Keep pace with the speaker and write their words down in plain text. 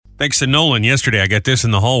Thanks to Nolan yesterday, I got this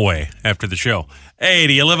in the hallway after the show. Hey,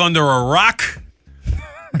 do you live under a rock?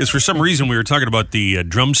 Because for some reason we were talking about the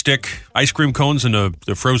drumstick ice cream cones in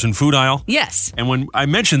the frozen food aisle. Yes. And when I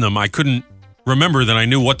mentioned them, I couldn't remember that I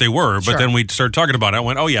knew what they were. But Sure. then we started talking about it. I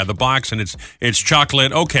went, oh, yeah, the box, and it's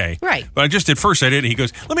chocolate. Okay. Right. But I just, at first I didn't. He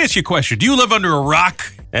goes, let me ask you a question. Do you live under a rock?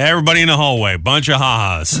 Everybody in the hallway, bunch of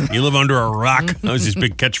ha-has. You live under a rock? That was his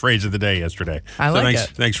big catchword of the day yesterday. I like it.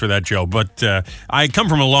 Thanks for that, Joe. But I come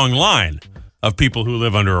from a long line of people who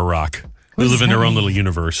live under a rock. Who live in their own little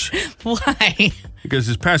universe. Why? Because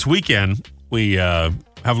this past weekend, we have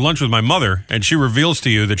lunch with my mother, and she reveals to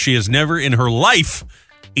you that she has never in her life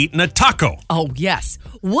eaten a taco. Oh, yes.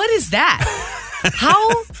 What is that?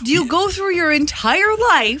 How do you go through your entire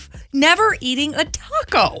life never eating a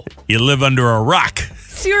taco? You live under a rock.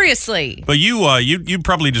 Seriously. But you'd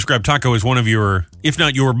probably describe taco as one of your, if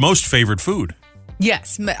not your most favorite food.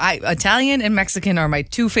 Yes. Italian and Mexican are my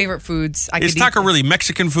two favorite foods. Is taco really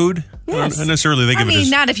Mexican food? Yes. I don't necessarily think of it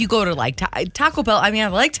as... not if you go to like Taco Bell. I mean, I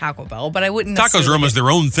like Taco Bell, but I wouldn't Tacos necessarily are almost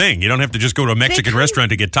their own thing. You don't have to just go to a Mexican restaurant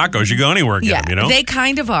to get tacos. You go anywhere and get them, you know? They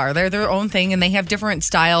kind of are. They're their own thing, and they have different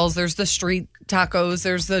styles. There's the street tacos.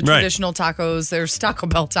 There's the traditional tacos. There's Taco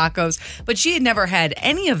Bell tacos. But she had never had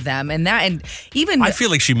any of them, and even... I feel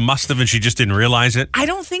like she must have, and she just didn't realize it. I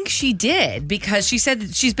don't think she did, because she said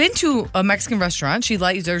that she's been to a Mexican restaurant.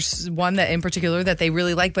 There's one that in particular that they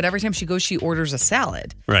really like, but every time she goes, she orders a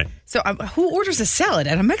salad. Right. So who orders a salad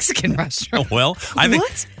at a Mexican restaurant? Well, I think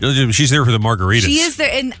she's there for the margaritas. She is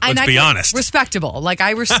there, and let's be honest. Respectable. Like,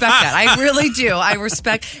 I respect that. I really do. I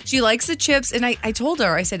respect. She likes the chips, and I told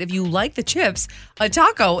her, I said, if you like the chips, a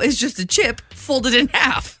taco is just a chip folded in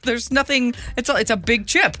half. There's nothing. It's a big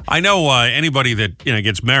chip. I know anybody that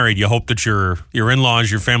gets married, you hope that your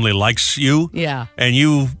in-laws, your family likes you. Yeah. And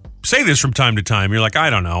you say this from time to time. You're like,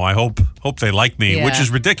 I don't know. I hope they like me, Yeah. which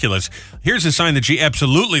is ridiculous. Here's a sign that she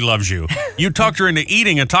absolutely loves you. You talked her into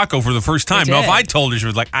eating a taco for the first time. Now, if I told her, she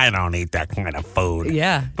was like, I don't eat that kind of food.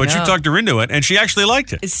 Yeah. But you talked her into it, and she actually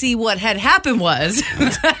liked it. See, what had happened was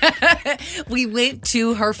we went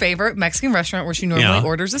to her favorite Mexican restaurant where she normally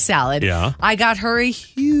orders a salad. Yeah. I got her a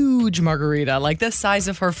huge margarita, like the size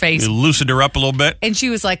of her face. You loosened her up a little bit. And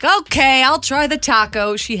she was like, okay, I'll try the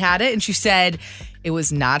taco. She had it, and she said it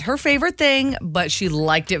was not her favorite thing, but she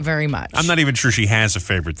liked it very much. I'm not even sure she has a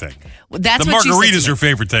favorite thing. That's the what she said to margarita's me. her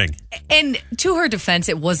favorite thing. And to her defense,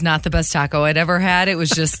 it was not the best taco I'd ever had. It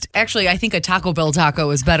was just, actually, I think a Taco Bell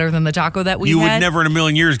taco is better than the taco that we had. You would never in a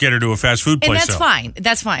million years get her to a fast food place, And that's though. fine.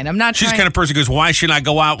 That's fine. I'm not She's the trying... kind of person who goes, why should I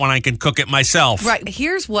go out when I can cook it myself? Right.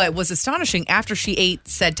 Here's what was astonishing. After she ate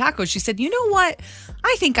said taco, she said, you know what?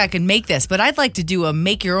 I think I can make this, but I'd like to do a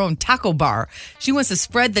make-your-own taco bar. She wants to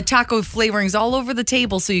spread the taco flavorings all over the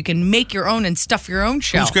table so you can make your own and stuff your own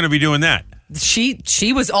shell. Who's going to be doing that?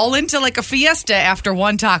 She was all into like a fiesta after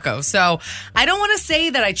one taco. So I don't want to say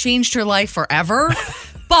that I changed her life forever,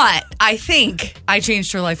 but I think I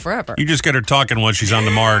changed her life forever. You just got her talking once she's on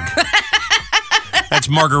the marg. That's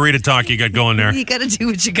margarita talk you got going there. You got to do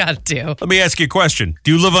what you got to do. Let me ask you a question.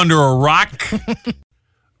 Do you live under a rock?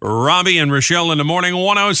 Robbie and Rochelle in the morning,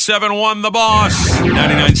 107.1 The Boss,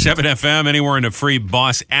 99.7 FM, anywhere in the free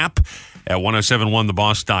Boss app at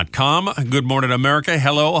 1071theboss.com. Good morning, America.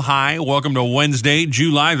 Hello, hi. Welcome to Wednesday,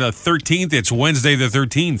 July the 13th. It's Wednesday the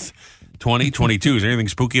 13th, 2022. Is there anything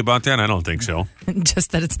spooky about that? I don't think so. Just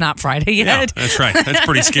that it's not Friday yet. Yeah, that's right. That's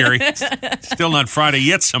pretty scary. Still not Friday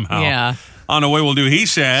yet somehow. Yeah. On the way, we'll do He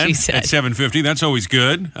Said, She Said. at 7:50. That's always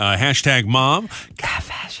good. Hashtag Mom.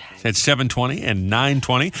 At 7:20 and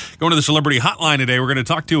 9:20. Going to the celebrity hotline today, we're going to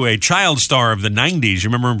talk to a child star of the 90s. You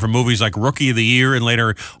remember him from movies like Rookie of the Year and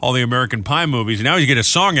later all the American Pie movies. And now he's got a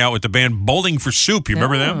song out with the band Bowling for Soup. You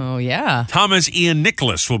remember them? Oh, yeah. Thomas Ian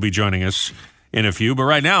Nicholas will be joining us in a few. But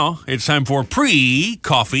right now, it's time for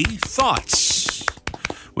pre-coffee thoughts.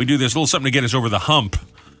 We do this little something to get us over the hump.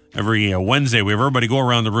 Every Wednesday, we have everybody go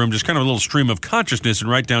around the room, just kind of a little stream of consciousness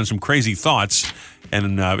and write down some crazy thoughts.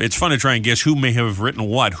 And it's fun to try and guess who may have written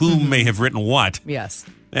what, may have written what. Yes.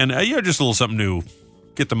 And, just a little something to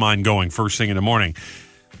get the mind going first thing in the morning.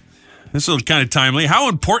 This is kind of timely. How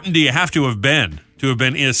important do you have to have been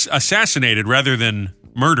assassinated rather than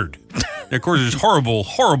murdered? Of course, there's horrible,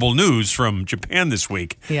 horrible news from Japan this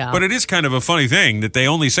week. Yeah. But it is kind of a funny thing that they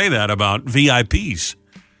only say that about VIPs.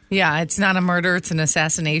 Yeah, it's not a murder, it's an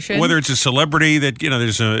assassination. Whether it's a celebrity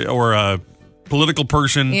that, or a political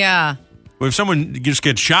person. Yeah. If someone just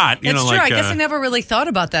gets shot, That's true. I guess I never really thought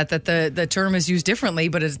about that the term is used differently,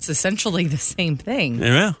 but it's essentially the same thing.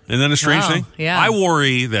 Yeah. Isn't that a strange thing? Yeah. I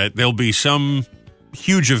worry that there'll be some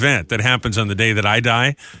huge event that happens on the day that I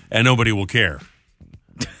die and nobody will care.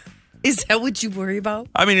 Is that what you worry about?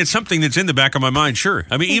 I mean, it's something that's in the back of my mind, sure.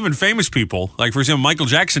 I mean, even famous people, like, for example, Michael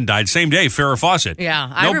Jackson died same day, Farrah Fawcett.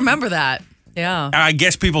 Yeah, I remember that. Yeah. I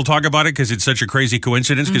guess people talk about it because it's such a crazy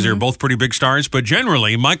coincidence because they're both pretty big stars. But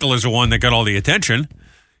generally, Michael is the one that got all the attention,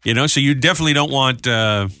 so you definitely don't want,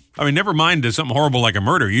 never mind something horrible like a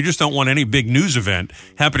murder. You just don't want any big news event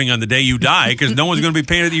happening on the day you die because no one's going to be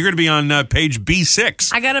paying it. You're going to be on page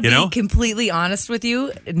B6. I got to be completely honest with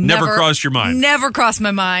you. Never crossed your mind. Never crossed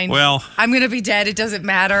my mind. Well, I'm going to be dead. It doesn't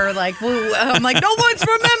matter. Like, I'm like, no one's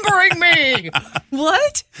remembering me.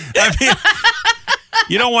 What? I mean,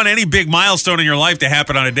 you don't want any big milestone in your life to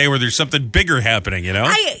happen on a day where there's something bigger happening,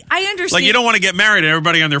 I understand. Like, you don't want to get married and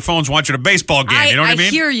everybody on their phones watching a baseball game. You know what I mean? I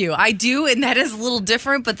hear you. I do, and that is a little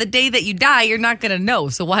different. But the day that you die, you're not going to know.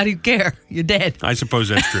 So why do you care? You're dead. I suppose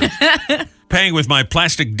that's true. Paying with my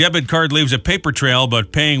plastic debit card leaves a paper trail,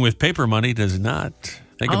 but paying with paper money does not.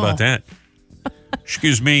 Think about that.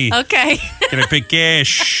 Excuse me. Okay. Can I pay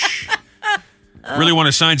cash? Really want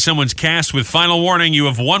to sign someone's cast with final warning. You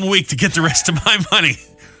have 1 week to get the rest of my money.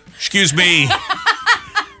 Excuse me.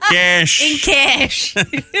 Cash. In cash.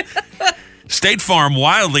 State Farm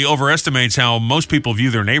wildly overestimates how most people view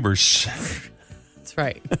their neighbors. That's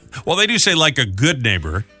right. Well, they do say like a good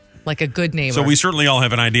neighbor. Like a good neighbor. So we certainly all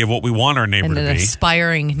have an idea of what we want our neighbor and to be. An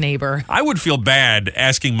aspiring neighbor. I would feel bad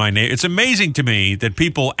asking my neighbor. It's amazing to me that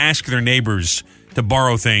people ask their neighbors to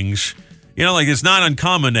borrow things. Like it's not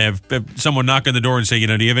uncommon to have someone knock on the door and say,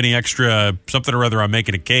 do you have any extra something or other? I'm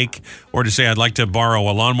making a cake. Or to say, I'd like to borrow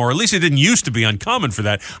a lawnmower. At least it didn't used to be uncommon for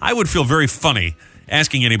that. I would feel very funny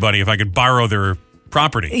asking anybody if I could borrow their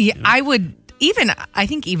property. Yeah, I would. I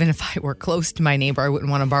think even if I were close to my neighbor, I wouldn't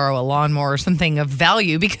want to borrow a lawnmower or something of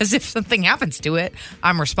value because if something happens to it,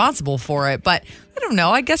 I'm responsible for it. But I don't know.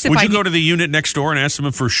 I guess if Would you go to the unit next door and ask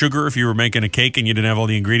them for sugar if you were making a cake and you didn't have all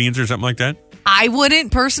the ingredients or something like that? I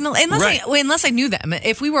wouldn't personally, Right. unless I knew them.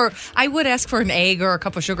 I would ask for an egg or a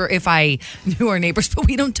cup of sugar if I knew our neighbors, but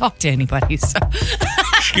we don't talk to anybody. So,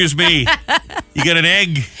 excuse me, you got an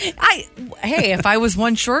egg? Hey, if I was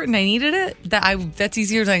one short and I needed it, that's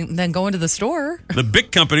easier than going to the store. The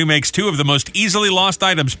Bic Company makes two of the most easily lost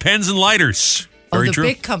items: pens and lighters. Very the true.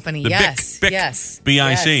 Bic Company, the yes, Bic, yes, BIC.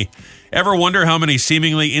 yes. Ever wonder how many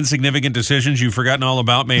seemingly insignificant decisions you've forgotten all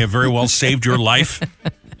about may have very well saved your life?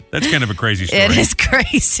 That's kind of a crazy story. It is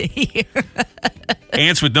crazy.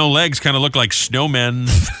 Ants with no legs kind of look like snowmen.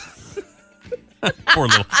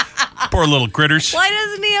 Poor little critters. Why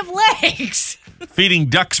doesn't he have legs? Feeding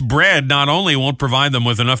ducks bread not only won't provide them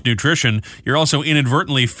with enough nutrition, you're also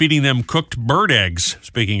inadvertently feeding them cooked bird eggs.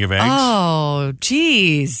 Speaking of eggs. Oh,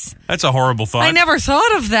 geez. That's a horrible thought. I never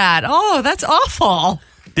thought of that. Oh, that's awful.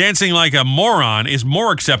 Dancing like a moron is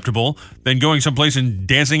more acceptable than going someplace and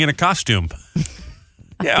dancing in a costume.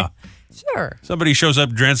 Yeah. Sure. Somebody shows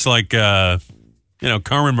up dressed like,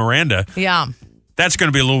 Carmen Miranda. Yeah. That's going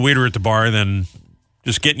to be a little weirder at the bar than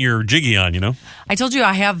just getting your jiggy on, I told you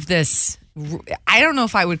I have this, I don't know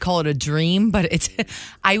if I would call it a dream, but it's,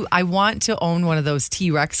 I want to own one of those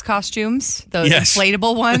T-Rex costumes, those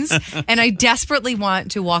inflatable ones. And I desperately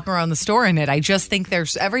want to walk around the store in it. I just think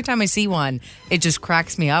every time I see one, it just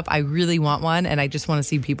cracks me up. I really want one. And I just want to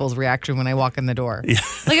see people's reaction when I walk in the door. Yeah.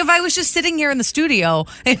 Like if I was just sitting here in the studio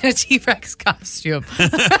in a T-Rex costume,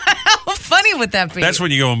 how funny would that be? That's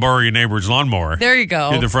when you go and borrow your neighbor's lawnmower. There you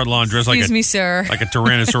go. Hit the front lawn dressed Excuse me, sir. Like a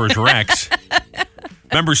Tyrannosaurus Rex.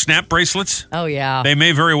 Remember snap bracelets? Oh, yeah. They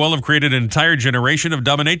may very well have created an entire generation of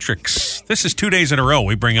dominatrix. This is 2 days in a row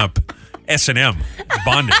we bring up S&M,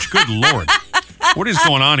 bondage. Good Lord. What is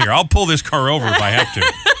going on here? I'll pull this car over if I have to.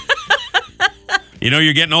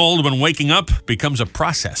 You're getting old when waking up becomes a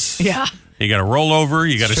process. Yeah. You got to roll over.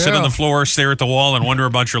 You got to sit on the floor, stare at the wall, and wonder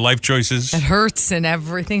about your life choices. It hurts and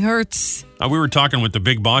everything hurts. We were talking with the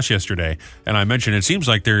big boss yesterday, and I mentioned it seems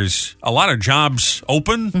like there's a lot of jobs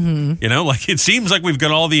open. Mm-hmm. Like it seems like we've got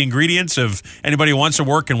all the ingredients of anybody who wants to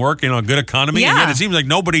work and work in a good economy. Yeah. And yet it seems like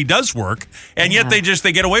nobody does work, and yet they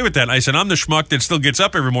get away with that. And I said, I'm the schmuck that still gets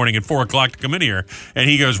up every morning at 4 o'clock to come in here. And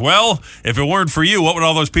he goes, well, if it weren't for you, what would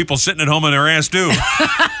all those people sitting at home on their ass do?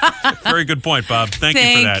 Very good point, Bob. Thank you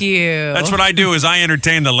for that. Thank you. That's what I do is I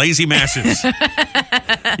entertain the lazy masses.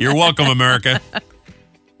 You're welcome, America.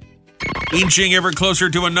 Inching ever closer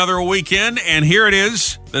to another weekend, and here it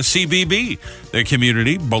is, the CBB, the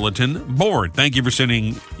Community Bulletin Board. Thank you for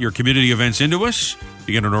sending your community events into us.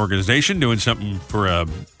 You get an organization doing something for a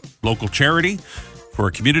local charity. for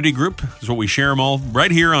a community group. Is what we share them all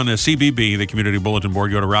right here on the CBB, the Community Bulletin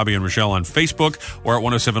Board. Go to Robbie and Rochelle on Facebook or at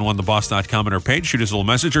 1071theboss.com on our page. Shoot us a little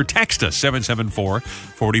message or text us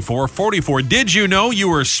 774-4444. Did you know you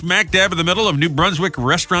were smack dab in the middle of New Brunswick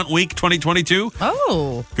Restaurant Week 2022?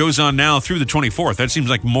 Oh. Goes on now through the 24th. That seems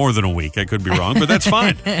like more than a week. I could be wrong, but that's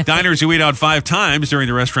fine. Diners who eat out 5 times during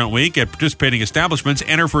the restaurant week at participating establishments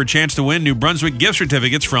enter for a chance to win New Brunswick gift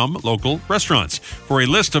certificates from local restaurants. For a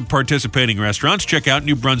list of participating restaurants, check out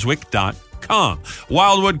newbrunswick.com.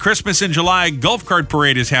 Wildwood Christmas in July Golf Cart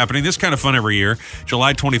Parade is happening. This is kind of fun every year.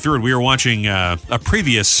 July 23rd, we were watching a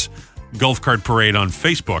previous golf cart parade on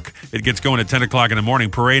Facebook. It gets going at 10 o'clock in the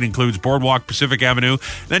morning. Parade includes Boardwalk, Pacific Avenue.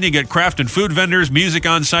 Then you get craft and food vendors, music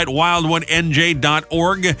on site,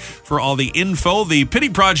 wildwoodnj.org for all the info. The Pity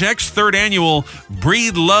Project's 3rd annual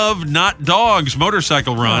Breed Love Not Dogs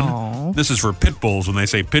motorcycle run. Aww. This is for pit bulls when they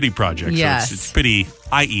say Pity Project. Yes. So it's pity,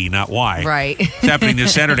 I-E, not Y. Right. It's happening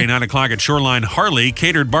this Saturday, 9 o'clock at Shoreline Harley.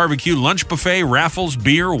 Catered barbecue, lunch buffet, raffles,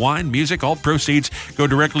 beer, wine, music. All proceeds go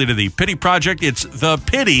directly to the Pity Project. It's The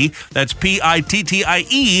Pity. That's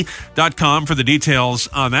PITTIE.com for the details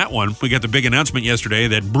on that one. We got the big announcement yesterday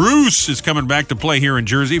that Bruce is coming back to play here in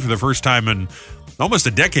Jersey for the first time in almost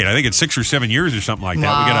a decade. I think it's 6 or 7 years or something like that.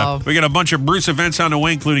 Wow. We got a bunch of Bruce events on the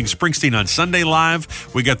way, including Springsteen on Sunday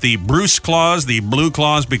Live. We got the Bruce Claus, the Blue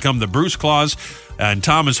Claus become the Bruce Claus. And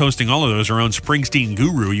Tom is hosting all of those, our own Springsteen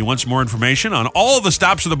guru. You want some more information on all of the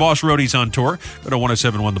stops of the Boss Roadies on tour? Go to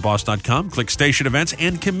 1071theboss.com, click station events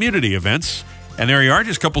and community events. And there you are,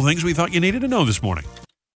 just a couple things we thought you needed to know this morning.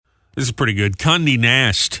 This is pretty good. Condé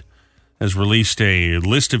Nast has released a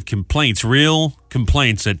list of complaints, real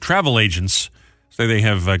complaints that travel agents say they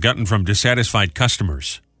have gotten from dissatisfied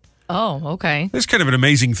customers. Oh, okay. This is kind of an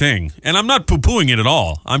amazing thing. And I'm not poo-pooing it at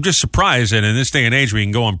all. I'm just surprised that in this day and age, we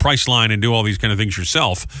can go on Priceline and do all these kind of things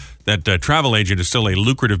yourself, that travel agent is still a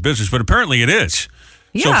lucrative business. But apparently it is.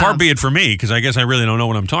 Yeah. So far be it for me, because I guess I really don't know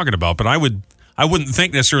what I'm talking about. But I wouldn't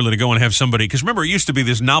think necessarily to go and have somebody, because remember, it used to be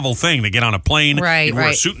this novel thing to get on a plane. Right, You'd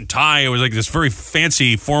wear a suit and tie. It was like this very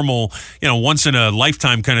fancy, formal, once in a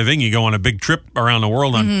lifetime kind of thing. You go on a big trip around the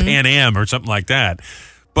world on Pan Am or something like that.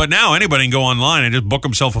 But now anybody can go online and just book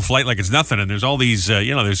himself a flight like it's nothing. And there's all these,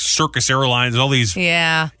 there's Circus Airlines, all these.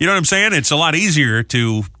 Yeah. You know what I'm saying? It's a lot easier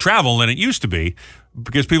to travel than it used to be,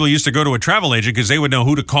 because people used to go to a travel agent because they would know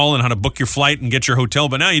who to call and how to book your flight and get your hotel.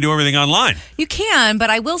 But now you do everything online. You can, but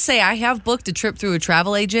I will say I have booked a trip through a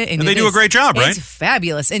travel agent. And they do a great job, right? It's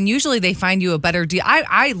fabulous. And usually they find you a better deal.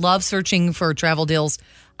 I love searching for travel deals.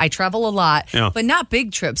 I travel a lot, but not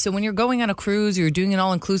big trips. So when you're going on a cruise, or you're doing an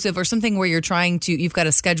all-inclusive or something where you've got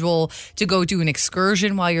a schedule to go do an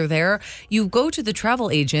excursion while you're there, you go to the travel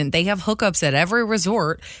agent. They have hookups at every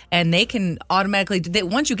resort, and they can automatically,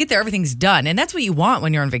 once you get there, everything's done. And that's what you want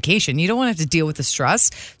when you're on vacation. You don't want to have to deal with the stress.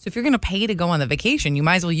 So if you're going to pay to go on the vacation, you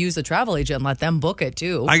might as well use the travel agent and let them book it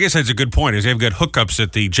too. I guess that's a good point, is they've got hookups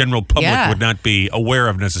that the general public would not be aware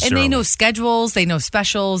of necessarily. And they know schedules, they know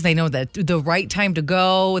specials, they know the right time to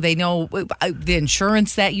go. They know the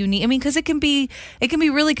insurance that you need. I mean, because it can be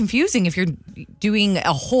really confusing if you're doing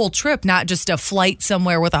a whole trip, not just a flight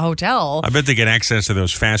somewhere with a hotel. I bet they get access to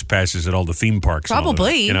those fast passes at all the theme parks.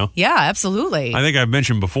 Probably. And all that, Yeah, absolutely. I think I've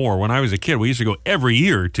mentioned before, when I was a kid, we used to go every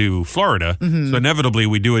year to Florida. So inevitably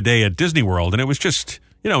we do a day at Disney World, and it was just,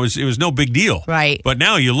 it was no big deal. Right. But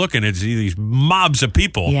now you look and it's these mobs of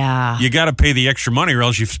people. Yeah. You got to pay the extra money or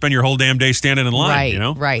else you spend your whole damn day standing in line.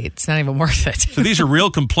 Right, right. It's not even worth it. So these are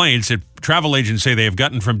real complaints that travel agents say they have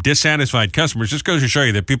gotten from dissatisfied customers. Just goes to show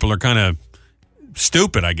you that people are kind of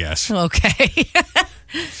stupid, I guess. Okay.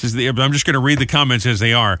 I'm just going to read the comments as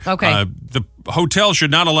they are. Okay. The hotel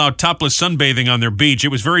should not allow topless sunbathing on their beach. It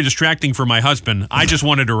was very distracting for my husband. I just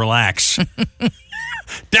wanted to relax.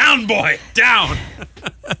 Down, boy, down.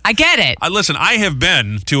 I get it. Listen, I have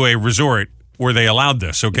been to a resort where they allowed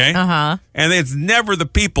this, okay? Uh-huh. And it's never the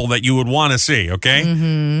people that you would want to see, okay?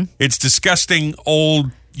 Mm-hmm. It's disgusting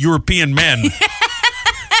old European men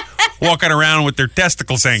walking around with their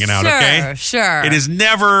testicles hanging out, okay? Sure. It is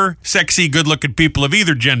never sexy, good-looking people of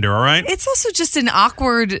either gender, all right? It's also just an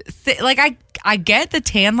awkward thing. Like, I get the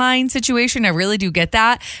tan line situation. I really do get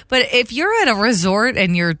that. But if you're at a resort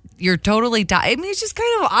and you're totally I mean, it's just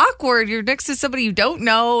kind of awkward. You're next to somebody you don't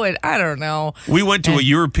know, and I don't know. We went to a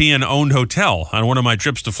European-owned hotel on one of my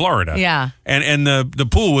trips to Florida. Yeah. And the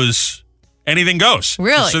pool was anything goes.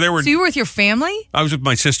 Really? So So you were with your family? I was with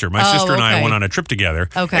my sister. My sister and I okay. went on a trip together.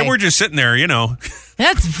 Okay. And we're just sitting there,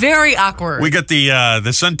 That's very awkward. We got the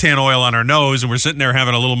suntan oil on our nose, and we're sitting there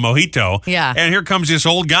having a little mojito. Yeah. And here comes this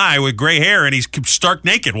old guy with gray hair, and he's stark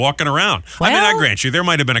naked walking around. I mean, I Well- grant you, there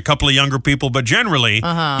might have been a couple of younger people, but generally,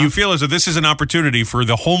 you feel as though this is an opportunity for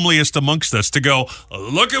the homeliest amongst us to go,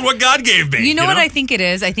 look at what God gave me. You know what I think it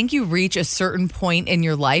is? I think you reach a certain point in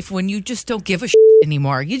your life when you just don't give a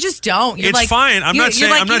anymore. You just don't. You're It's like, fine. I'm not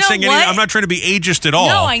saying. I'm not saying anything. I'm not trying to be ageist at all.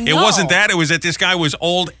 No, I It know. wasn't that. It was that this guy was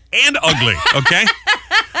old and ugly. Okay.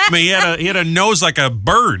 I mean, he had a nose like a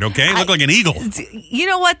bird. Okay, he looked like an eagle. You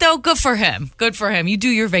know what, though? Good for him. Good for him. You do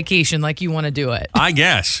your vacation like you want to do it. I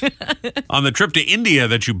guess. On the trip to India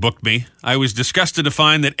that you booked me, I was disgusted to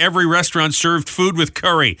find that every restaurant served food with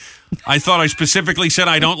curry. I thought I specifically said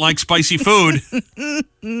I don't like spicy food,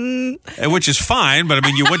 which is fine, but I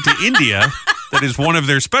mean, you went to India. That is one of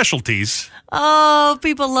their specialties. Oh,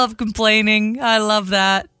 people love complaining. I love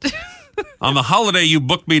that. On the holiday you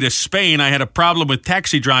booked me to Spain, I had a problem with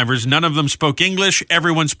taxi drivers. None of them spoke English.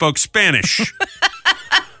 Everyone spoke Spanish.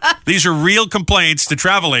 These are real complaints to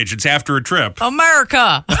travel agents after a trip.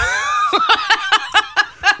 America.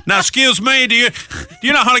 Now, excuse me, do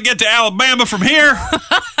you know how to get to Alabama from here?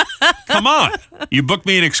 Come on. You booked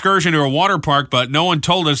me an excursion to a water park, but no one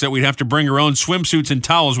told us that we'd have to bring our own swimsuits and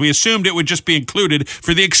towels. We assumed it would just be included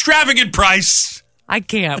for the extravagant price. I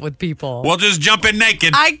can't with people. We'll just jump in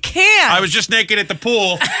naked. I can't. I was just naked at the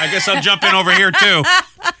pool. I guess I'll jump in over here, too.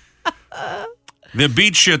 The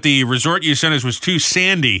beach at the resort you sent us was too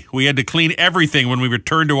sandy. We had to clean everything when we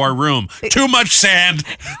returned to our room. Too much sand.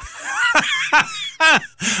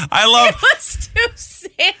 I love... It was too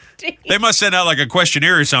sandy. They must send out like a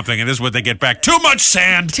questionnaire or something, and this is what they get back. Too much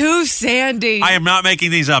sand. Too sandy. I am not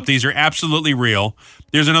making these up. These are absolutely real.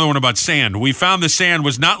 There's another one about sand. We found the sand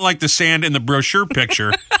was not like the sand in the brochure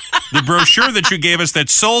picture. The brochure that you gave us that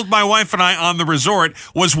sold my wife and I on the resort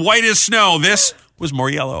was white as snow. This was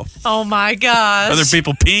more yellow. Oh, my gosh. Are there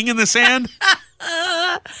people peeing in the sand?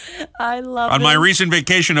 I love On it. my recent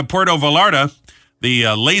vacation to Puerto Vallarta, the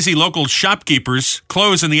lazy local shopkeepers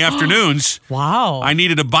close in the afternoons. Wow. I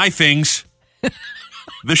needed to buy things.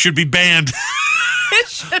 This should be banned. It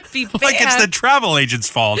should be banned. Like it's the travel agent's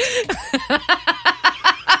fault.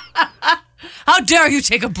 How dare you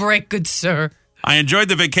take a break, good sir? I enjoyed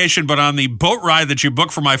the vacation, but on the boat ride that you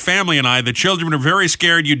booked for my family and I, the children were very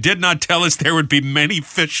scared. You did not tell us there would be many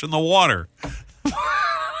fish in the water.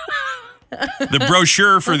 The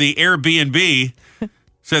brochure for the Airbnb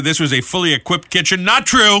said this was a fully equipped kitchen. Not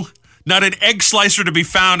true. Not an egg slicer to be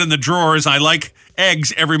found in the drawers. I like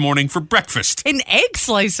eggs every morning for breakfast. An egg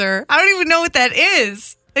slicer? I don't even know what that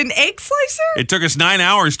is. An egg slicer? It took us 9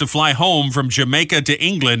 hours to fly home from Jamaica to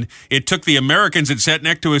England. It took the Americans that sat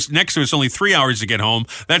next to us only 3 hours to get home.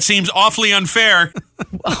 That seems awfully unfair.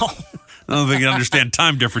 I don't think you understand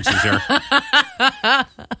time differences here. All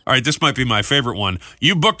right, this might be my favorite one.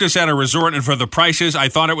 You booked us at a resort, and for the prices, I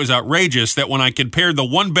thought it was outrageous that when I compared the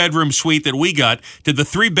one-bedroom suite that we got to the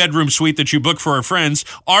three-bedroom suite that you booked for our friends,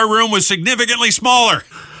 our room was significantly smaller.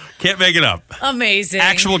 Can't make it up. Amazing.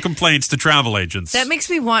 Actual complaints to travel agents. That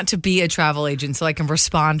makes me want to be a travel agent so I can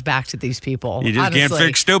respond back to these people. You just can't Honestly.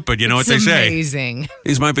 fix stupid. You know what they It's say. amazing.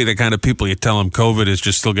 These might be the kind of people you tell them COVID is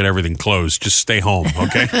just still get everything closed. Just stay home,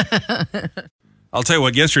 okay? I'll tell you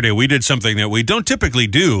what, yesterday we did something that we don't typically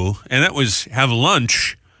do, and that was have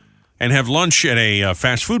lunch at a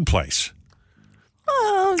fast food place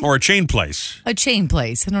or a chain place. A chain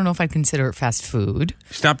place. I don't know if I'd consider it fast food.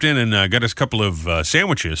 Stopped in and got us a couple of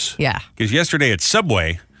sandwiches. Yeah. Because yesterday at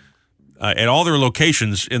Subway, at all their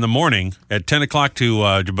locations in the morning at 10 o'clock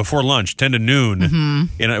to before lunch, 10 to noon.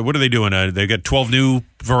 And what are they doing? They got 12 new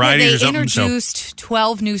varieties or They something? introduced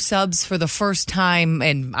 12 new subs for the first time,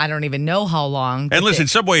 and I don't even know how long. And listen,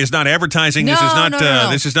 Subway is not advertising. This No, is not.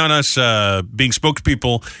 no. This is not us being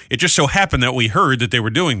spokespeople. It just so happened that we heard that they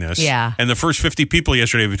were doing this. Yeah. And the first 50 people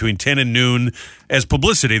yesterday between 10 and noon, as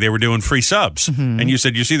publicity, they were doing free subs. And you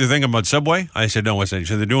said, "You see the thing about Subway?" I said, "No, what's that?" You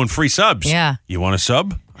said, "They're doing free subs." Yeah. You want a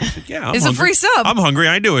sub? I said, "Yeah." I'm It's a hungry. free sub. I'm hungry.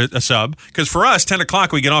 I do a sub because for us, 10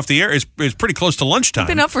 o'clock we get off the air is pretty close to lunchtime.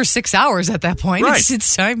 Been up for 6 hours at that point. Right.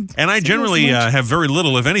 It's time. And I generally have very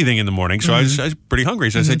little, if anything, in the morning, so I was pretty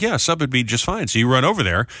hungry. So I said, "Yeah, sub would be just fine." So you run over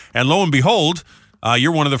there, and lo and behold,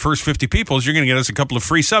 you're one of the first 50 people. So you're going to get us a couple of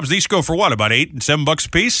free subs. These go for what? About $8 and $7 a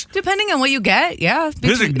piece. Depending on what you get, yeah.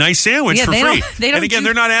 This is a nice sandwich Yeah, for they free. don't- they don't and again, do-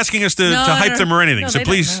 they're not asking us to No, hype no, them or anything. no, So they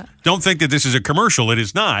please don't. don't think that this is a commercial. It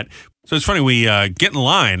is not. So it's funny. We get in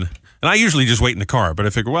line. And I usually just wait in the car, but I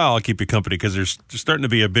figure, well, I'll keep you company because there's starting to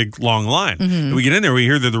be a big, long line. And we get in there, we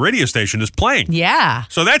hear that the radio station is playing. Yeah.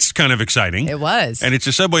 So that's kind of exciting. It was. And it's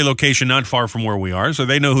a Subway location not far from where we are, so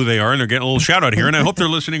they know who they are, and they're getting a little shout out here, and I hope they're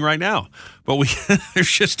listening right now. But there's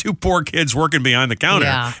just two poor kids working behind the counter.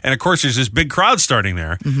 Yeah. And, of course, there's this big crowd starting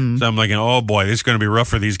there. So I'm like, oh, boy, this is going to be rough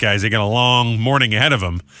for these guys. They got a long morning ahead of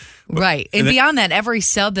them. Right. And beyond that, every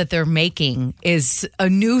sub that they're making is a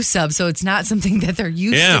new sub. So it's not something that they're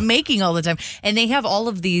used to making all the time. And they have all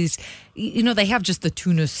of these, they have just the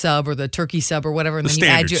tuna sub or the turkey sub or whatever. And the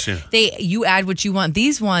then standards, you add what you want.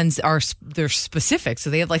 These ones they're specific. So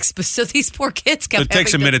they have so these poor kids kept It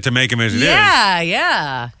takes a minute to make them as it is.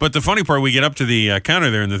 Yeah. But the funny part, we get up to the counter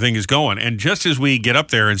there and the thing is going. And just as we get up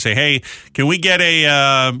there and say, hey, can we get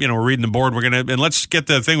we're reading the board, and let's get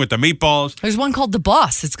the thing with the meatballs. There's one called The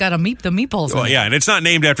Boss. It's got the meatballs Well, in it. yeah, and it's not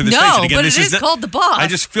named after the station. Again, but it is called The Boss. I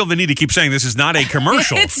just feel the need to keep saying this is not a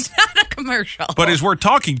commercial. It's not a commercial. But as we're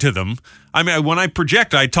talking to them, I mean, when I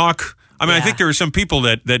project, I talk. I mean, I think there are some people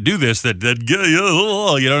that do this that you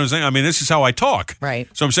know what I'm saying? I mean, this is how I talk. Right.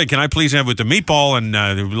 So I'm saying, can I please have with the meatball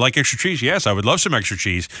and like extra cheese? Yes, I would love some extra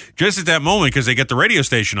cheese. Just at that moment, because they get the radio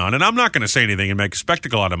station on, and I'm not going to say anything and make a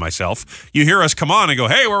spectacle out of myself. You hear us come on and go,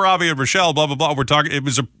 hey, we're Robbie and Rochelle, blah, blah, blah. We're talking. It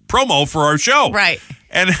was a promo for our show. Right.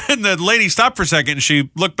 And then the lady stopped for a second, and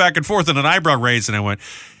she looked back and forth and an eyebrow raised, and I went,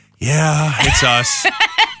 yeah, it's us.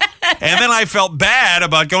 And then I felt bad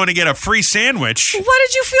about going to get a free sandwich. Why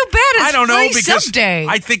did you feel bad? It's I don't know, because someday.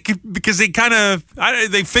 I think because they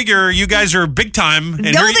they figure you guys are big time.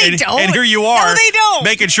 And No, they don't. And here you are, No, they don't.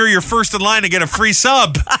 making sure you're first in line to get a free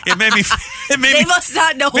sub. It made me. They must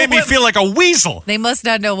not know. Made me feel like a weasel. They must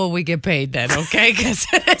not know what we get paid then, okay? Because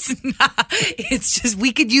it's just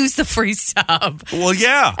we could use the free sub. Well,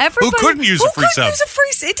 yeah. Everybody, who couldn't use a free sub?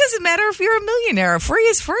 It doesn't matter if you're a millionaire. Free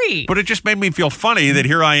is free. But it just made me feel funny that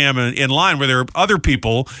here I am in line where there are other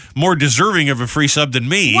people more deserving of a free sub than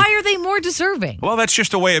me. Why are they more deserving? Well, that's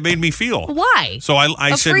just the way it made me feel. Why? So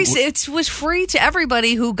I said it was free to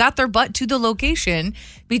everybody who got their butt to the location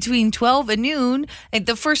between 12 and noon. And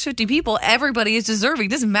the first 50 people, everybody is deserving.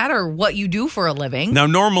 It doesn't matter what you do for a living. Now,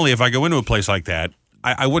 normally, if I go into a place like that,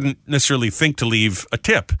 I wouldn't necessarily think to leave a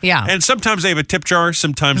tip. Yeah. And sometimes they have a tip jar,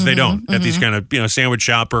 sometimes they don't at these kind of sandwich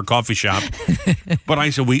shop or coffee shop. But I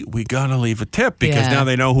said, we got to leave a tip because now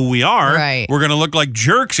they know who we are. Right. We're going to look like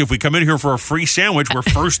jerks if we come in here for a free sandwich. We're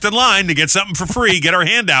first in line to get something for free, get our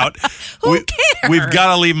hand out. Who cares? We've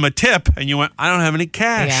got to leave them a tip. And you went, I don't have any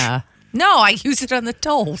cash. Yeah. No, I use it on the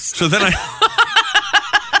tolls. So then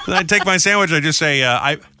I take my sandwich. I just say,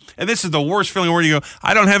 and this is the worst feeling where you go,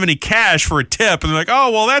 I don't have any cash for a tip. And they're like,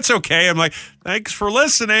 oh, well, that's okay. I'm like, thanks for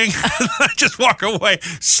listening. I just walk away,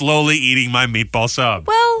 slowly eating my meatball sub.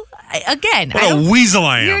 Well, again, What a weasel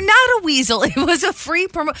I am. You're not a weasel. It was a free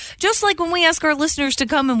promo. Just like when we ask our listeners to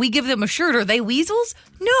come and we give them a shirt, are they weasels?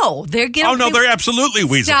 No, they're getting. Oh, no, they're absolutely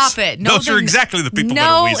weasels. Stop it. No, those are exactly the people that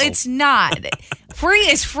are weasels. No, it's not. Free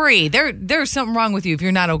is free. There's something wrong with you if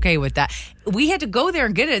you're not okay with that. We had to go there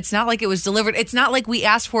and get it. It's not like it was delivered. It's not like we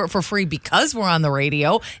asked for it for free because we're on the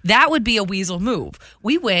radio. That would be a weasel move.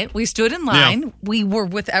 We went. We stood in line. Yeah. We were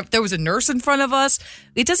there was a nurse in front of us.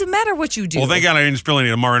 It doesn't matter what you do. Well, thank God I didn't spill any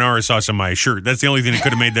of the marinara sauce on my shirt. That's the only thing that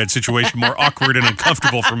could have made that situation more awkward and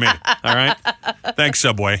uncomfortable for me. All right? Thanks,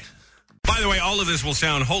 Subway. By the way, all of this will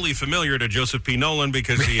sound wholly familiar to Joseph P. Nolan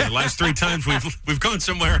because the last 3 times we've gone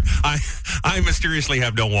somewhere, I mysteriously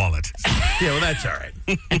have no wallet. Yeah, well, that's all right.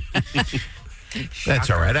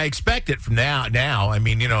 That's all right. I expect it from now. I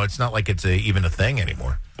mean, it's not like it's even a thing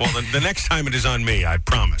anymore. Well, the next time it is on me, I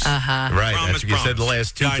promise. Uh-huh. Right, Promise, that's what you said the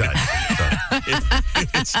last 2 times.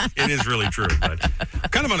 So. It is really true. But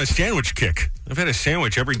kind of on a sandwich kick. I've had a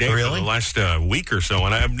sandwich every day for the last week or so,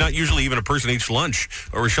 and I'm not usually even a person who eats lunch.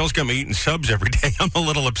 Or Rochelle's got me eating subs every day. I'm a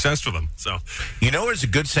little obsessed with them. So, where's a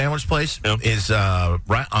good sandwich place? Yeah. Is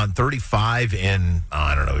right on 35 in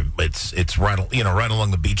I don't know. It's right along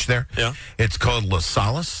the beach there. Yeah. It's called La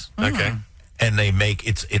Salas. Okay. And they make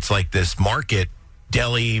it's like this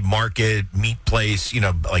deli market meat place,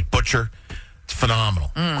 like butcher. It's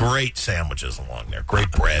phenomenal. Great sandwiches along there. Great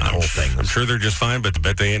bread, the whole thing. I'm sure they're just fine, but I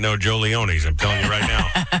bet they ain't no Joe Leone's. I'm telling you right now.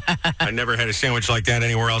 I never had a sandwich like that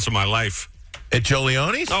anywhere else in my life. At Joe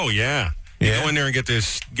Leone's? Oh, yeah. You go in there and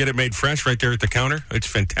get it made fresh right there at the counter. It's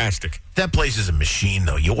fantastic. That place is a machine,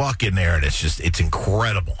 though. You walk in there, and it's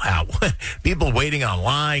incredible how people waiting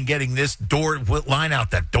online, getting this line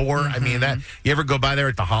out that door. I mean, you ever go by there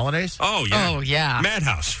at the holidays? Oh, yeah. Oh, yeah.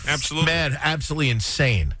 Madhouse. Absolutely. Absolutely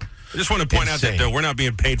insane. I just want to point out that we're not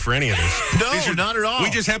being paid for any of this. No, not at all. We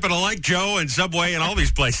just happen to like Joe and Subway and all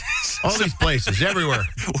these places. All these places, everywhere.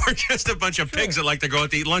 We're just a bunch of pigs that like to go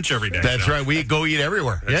out to eat lunch every day. That's right. We go eat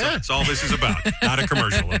everywhere. That's all this is about. Not a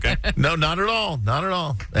commercial, okay? No, not at all. Not at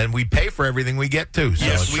all. And we pay for everything we get, too. So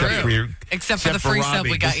Yes, we do. Except for the free sub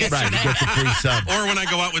we got yesterday. Right, you get the free sub. Or when I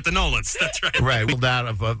go out with the Nolans. That's right. Right, pulled out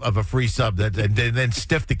of a free sub and then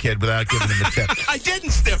stiffed the kid without giving him a tip. I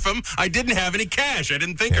didn't stiff him. I didn't have any cash. I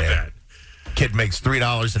didn't think of that. Kid makes $3 an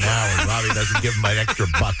hour. Robbie doesn't give him an extra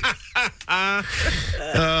buck. I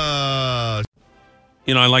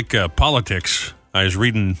like politics. I was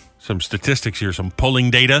reading some statistics here, some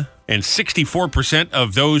polling data, and 64%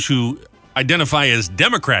 of those who identify as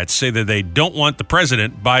Democrats say that they don't want the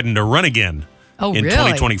president, Biden, to run again in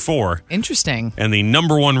 2024. Interesting. And the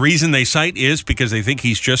number one reason they cite is because they think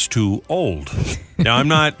he's just too old. Now, I'm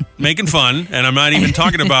not making fun, and I'm not even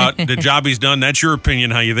talking about the job he's done. That's your opinion,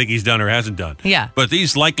 how you think he's done or hasn't done. Yeah. But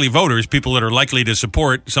these likely voters, people that are likely to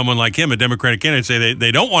support someone like him, a Democratic candidate, say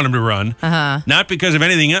they don't want him to run, not because of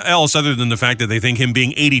anything else other than the fact that they think him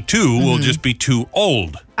being 82 will just be too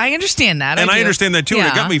old. I understand that. And I understand that, too. Yeah.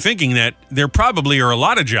 And it got me thinking that there probably are a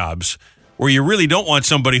lot of jobs where you really don't want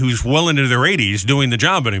somebody who's well into their 80s doing the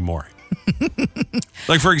job anymore.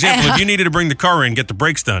 Like, for example, if you needed to bring the car in, get the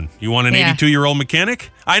brakes done, you want an 82-year-old mechanic?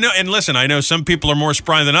 I know, and listen, I know some people are more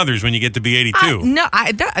spry than others when you get to be 82.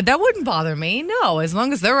 That wouldn't bother me. No, as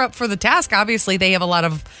long as they're up for the task, obviously they have a lot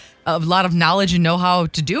of knowledge and know how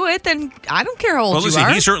to do it, then I don't care how old you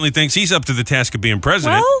are. He certainly thinks he's up to the task of being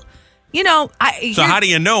president. Well, so how do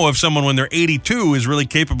you know if someone when they're 82 is really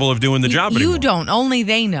capable of doing the job anymore? You don't. Only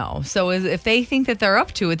they know. So if they think that they're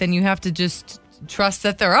up to it, then you have to just trust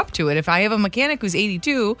that they're up to it. If I have a mechanic who's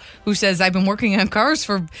 82 who says, I've been working on cars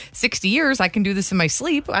for 60 years, I can do this in my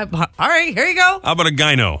sleep. All right, here you go. How about a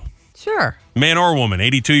gyno? Sure. Man or woman,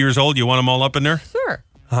 82 years old, you want them all up in there? Sure.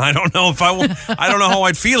 I don't know if I don't know how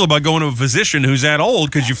I'd feel about going to a physician who's that old,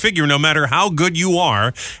 because you figure no matter how good you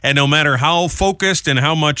are and no matter how focused and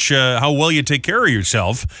how well you take care of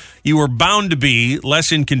yourself, you are bound to be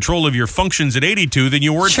less in control of your functions at 82 than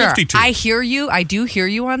you were at 52. I hear you. I do hear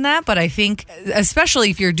you on that, but I think especially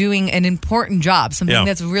if you're doing an important job, something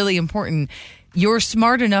that's really important, you're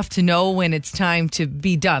smart enough to know when it's time to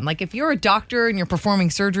be done. Like if you're a doctor and you're performing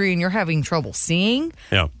surgery and you're having trouble seeing,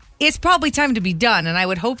 it's probably time to be done. And I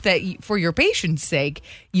would hope that for your patient's sake,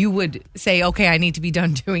 you would say, okay, I need to be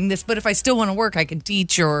done doing this. But if I still want to work, I can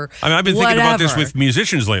teach or I've been thinking about this with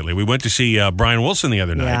musicians lately. We went to see Brian Wilson the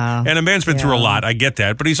other night. And a man's been through a lot. I get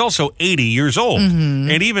that. But he's also 80 years old.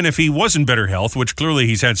 And even if he was in better health, which clearly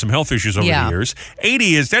he's had some health issues over the years,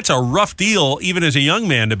 80 that's a rough deal, even as a young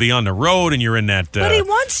man, to be on the road and you're in that. But he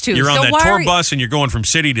wants to. You're on that tour bus and you're going from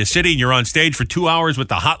city to city and you're on stage for 2 hours with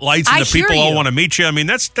the hot lights and the people all want to meet you. I mean,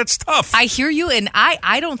 that's tough. I hear you, and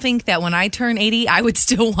I don't think that when I turn 80, I would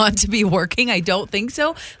still want to be working. I don't think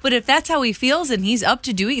so. But if that's how he feels and he's up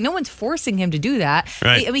to doing it, no one's forcing him to do that.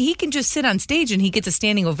 Right. I mean, he can just sit on stage and he gets a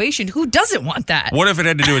standing ovation. Who doesn't want that? What if it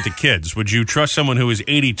had to do with the kids? Would you trust someone who is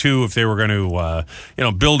 82 if they were going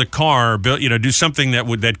to, build a car, do something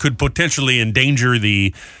that could potentially endanger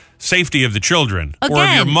the safety of the children or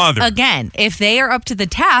of your mother? Again, if they are up to the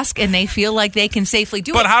task and they feel like they can safely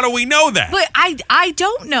do it. But how do we know that? But I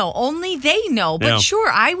don't know. Only they know. But sure,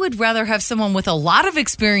 I would rather have someone with a lot of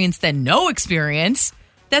experience than no experience.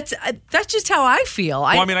 That's just how I feel.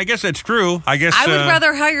 I mean, I guess that's true. I would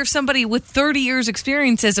rather hire somebody with 30 years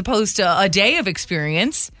experience as opposed to a day of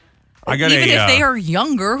experience. Even if they are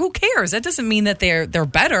younger, who cares? That doesn't mean that they're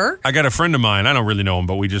better. I got a friend of mine. I don't really know him,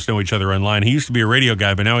 but we just know each other online. He used to be a radio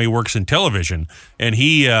guy, but now he works in television. And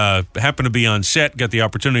he happened to be on set, got the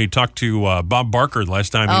opportunity to talk to Bob Barker the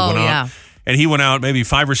last time he went out. And he went out maybe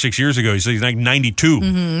 5 or 6 years ago. He's like 92.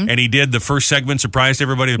 And he did the first segment, surprised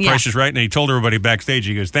everybody, The Price is Right. And he told everybody backstage,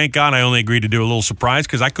 he goes, thank God I only agreed to do a little surprise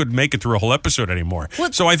because I couldn't make it through a whole episode anymore.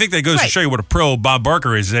 So I think that goes to show you what a pro Bob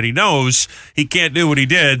Barker is, that he knows he can't do what he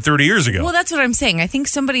did 30 years ago. Well, that's what I'm saying. I think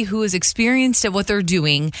somebody who is experienced at what they're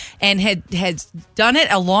doing and had done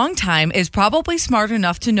it a long time is probably smart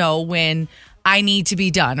enough to know when I need to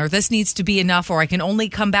be done, or this needs to be enough, or I can only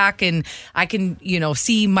come back and I can,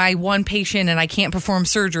 see my one patient and I can't perform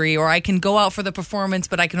surgery, or I can go out for the performance,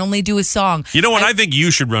 but I can only do a song. You know what? I think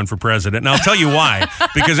you should run for president, and I'll tell you why.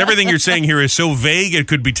 Because everything you're saying here is so vague, it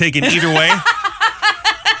could be taken either way.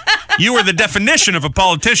 You are the definition of a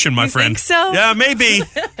politician, my friend. Think so? Yeah, maybe.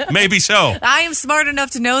 Maybe so. I am smart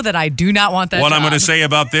enough to know that I do not want that What job. I'm going to say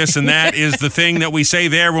about this and that is the thing that we say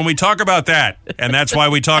there when we talk about that. And that's why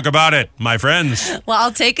we talk about it, my friends. Well,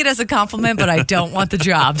 I'll take it as a compliment, but I don't want the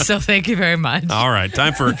job. So thank you very much. All right.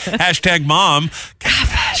 Time for #mom.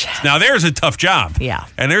 Now, there's a tough job. Yeah.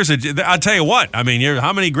 And I'll tell you what, I mean,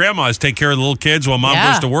 how many grandmas take care of the little kids while mom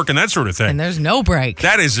goes to work and that sort of thing? And there's no break.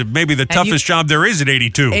 That is maybe the toughest job there is at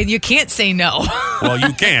 82. And you can't say no. Well,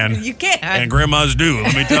 you can. You can. And grandmas do,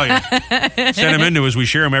 let me tell you. Send them in to us. We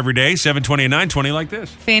share them every day, 720 and 920 like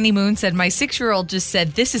this. Fanny Moon said, my 6-year-old just said,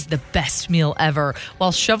 this is the best meal ever,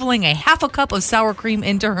 while shoveling a half a cup of sour cream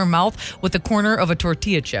into her mouth with the corner of a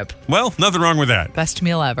tortilla chip. Well, nothing wrong with that. Best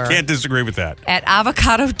meal ever. Can't disagree with that. At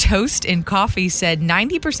Avocado Toast and Coffee said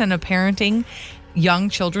 90% of parenting young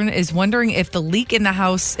children is wondering if there's a leak in the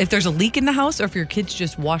house, or if your kids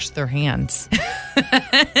just wash their hands.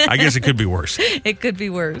 I guess it could be worse. It could be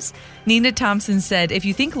worse. Nina Thompson said, if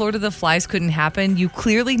you think Lord of the Flies couldn't happen, you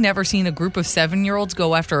clearly never seen a group of 7-year-olds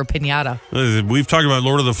go after a piñata. We've talked about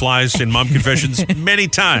Lord of the Flies in Mom Confessions many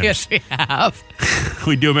times. Yes, we have.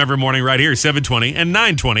 We do them every morning right here, 720 and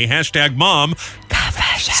 920. Hashtag Mom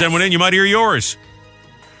Confessions. Send one in. You might hear yours.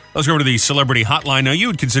 Let's go over to the celebrity hotline. Now, you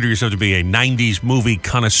would consider yourself to be a 90s movie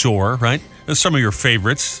connoisseur, right? That's some of your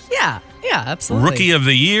favorites. Yeah, absolutely. Rookie of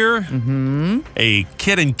the Year. Mm-hmm. A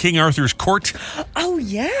Kid in King Arthur's Court. Oh,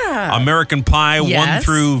 yeah. American Pie 1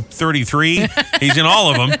 through 33. He's in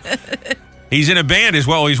all of them. He's in a band as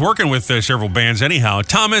well. He's working with several bands anyhow.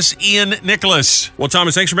 Thomas Ian Nicholas. Well,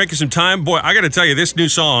 Thomas, thanks for making some time. Boy, I got to tell you, this new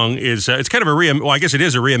song is, it's kind of I guess it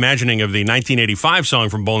is a reimagining of the 1985 song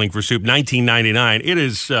from Bowling for Soup, 1999. It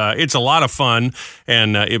is, it's a lot of fun.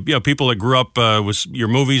 And, people that grew up with your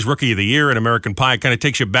movies, Rookie of the Year and American Pie, kind of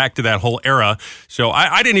takes you back to that whole era. So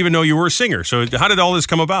I didn't even know you were a singer. So how did all this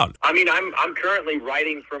come about? I mean, I'm currently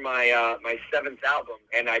writing for my my 7th album,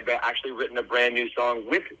 and I've actually written a brand new song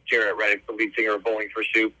with Jarrett Reddick, the lead singer of Bowling for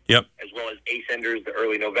Soup, yep, as well as Ace Enders, the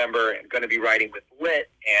early November. I'm going to be writing with Lit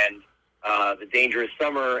and The Dangerous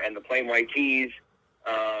Summer and the Plain White Tees.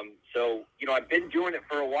 So, I've been doing it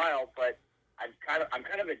for a while, but I'm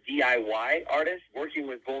kind of a DIY artist. Working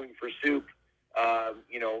with Bowling for Soup,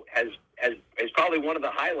 has probably one of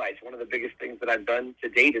the highlights, one of the biggest things that I've done to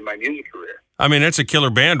date in my music career. I mean, that's a killer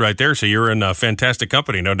band right there. So you're in a fantastic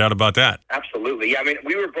company, no doubt about that. Absolutely. Yeah, I mean,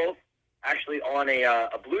 we were both actually on a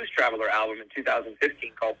Blues Traveler album in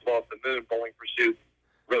 2015 called Blow Up the Moon. Bowling for Soup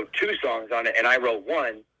wrote 2 songs on it, and I wrote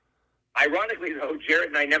 1. Ironically, though, Jarrett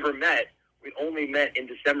and I never met. We only met in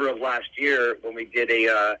December of last year when we did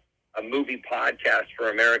a movie podcast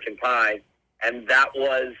for American Pie, and that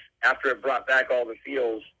was, after it brought back all the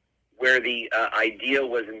feels, where the idea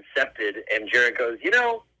was incepted, and Jarrett goes, we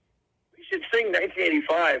should sing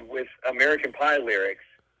 1985 with American Pie lyrics,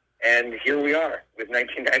 and here we are with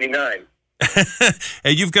 1999.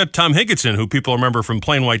 Hey, you've got Tom Higginson, who people remember from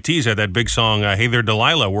Plain White Tees, had that big song, Hey There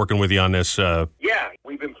Delilah, working with you on this. Yeah,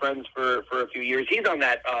 we've been friends for a few years. He's on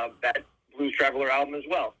that Blues Traveler album as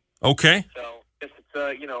well. Okay. So it's,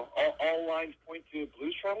 all lines point to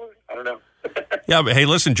Blues Traveler? I don't know. Yeah, but hey,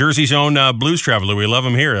 listen, Jersey's own Blues Traveler. We love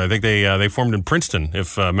them here. I think they formed in Princeton,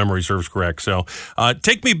 if memory serves correct. So,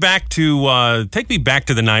 take me back to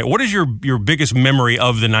the night. What is your biggest memory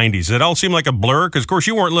of the 90s? Does it all seem like a blur? Because of course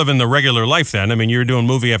you weren't living the regular life then. I mean, you were doing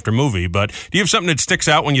movie after movie. But do you have something that sticks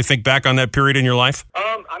out when you think back on that period in your life?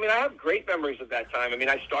 I mean, I have great memories of that time. I mean,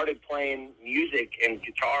 I started playing music and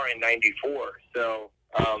guitar in '94, so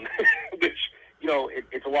which.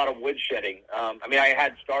 It's a lot of woodshedding. I mean, I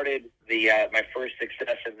had started my first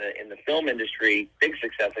success in the film industry, big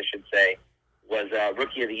success, I should say, was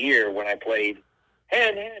Rookie of the Year when I played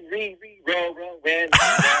hand, re, row, hand.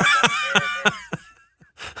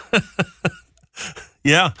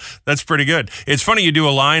 Yeah, that's pretty good. It's funny you do a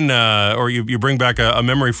line or you bring back a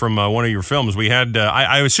memory from one of your films. We had,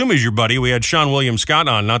 I assume he's your buddy, we had Sean William Scott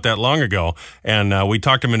on not that long ago, and we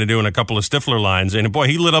talked him into doing a couple of Stifler lines, and boy,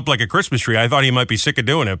 he lit up like a Christmas tree. I thought he might be sick of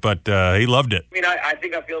doing it, but he loved it. I mean, I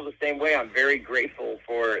think I feel the same way. I'm very grateful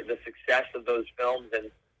for the success of those films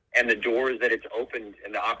and the doors that it's opened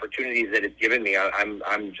and the opportunities that it's given me.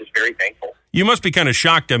 I'm just very thankful. You must be kind of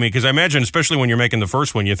shocked, I mean, because I imagine, especially when you're making the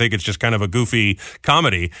first one, you think it's just kind of a goofy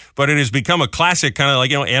comedy, but it has become a classic, kind of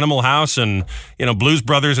like, Animal House and, Blues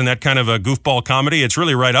Brothers and that kind of a goofball comedy. It's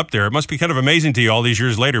really right up there. It must be kind of amazing to you all these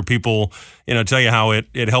years later, people, tell you how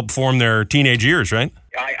it helped form their teenage years, right?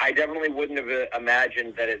 I definitely wouldn't have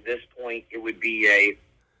imagined that at this point it would be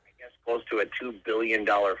close to a $2 billion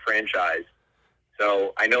franchise.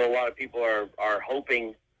 So I know a lot of people are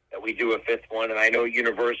hoping that we do a 5th one, and I know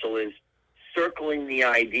Universal is circling the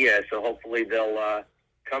idea, so hopefully they'll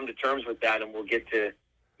come to terms with that, and we'll get to,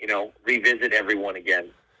 revisit everyone again.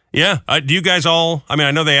 Yeah. Do you guys all, I mean,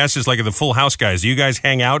 I know they asked this like the Full House guys. Do you guys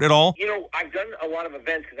hang out at all? I've done a lot of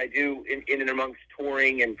events because I do in and amongst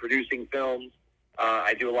touring and producing films.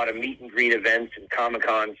 I do a lot of meet and greet events and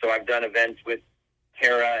Comic-Con, so I've done events with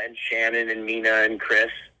Tara and Shannon and Mina and Chris.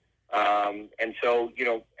 And so,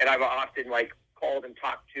 and I've often called and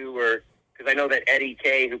talked to her because I know that Eddie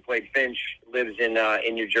Kay, who played Finch, lives in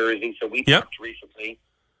New Jersey. So we talked recently.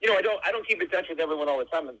 I don't keep in touch with everyone all the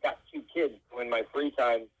time. I've got 2 kids, so in my free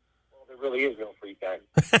time, well, there really is no free time.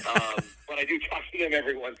 But I do talk to them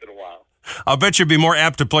every once in a while. I'll bet you'd be more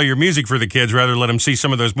apt to play your music for the kids rather than let them see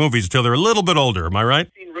some of those movies until they're a little bit older. Am I right?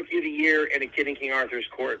 I've seen Rookie of the Year and A Kid in King Arthur's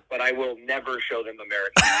Court, but I will never show them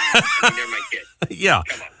American. They're my kids. Yeah,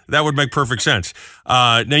 that would make perfect sense.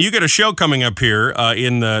 Now, you got a show coming up here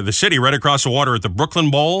in the city right across the water at the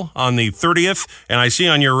Brooklyn Bowl on the 30th. And I see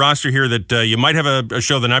on your roster here that you might have a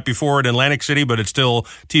show the night before at Atlantic City, but it's still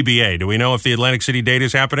TBA. Do we know if the Atlantic City date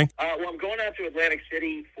is happening? Well, I'm going out to Atlantic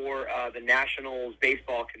City for the Nationals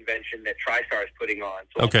baseball convention that TriStar is putting on.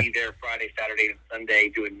 So I'll be there Friday, Saturday, and Sunday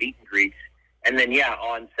doing meet and greets. And then,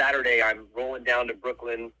 on Saturday, I'm rolling down to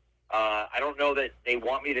Brooklyn. I don't know that they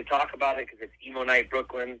want me to talk about it because it's Emo Night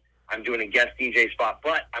Brooklyn. I'm doing a guest DJ spot,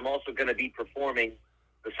 but I'm also going to be performing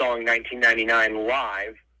the song 1999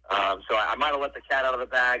 live. So I might have let the cat out of the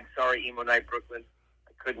bag. Sorry, Emo Night Brooklyn.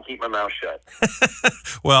 Couldn't keep my mouth shut.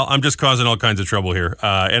 Well, I'm just causing all kinds of trouble here.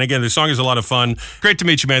 And again, the song is a lot of fun. Great to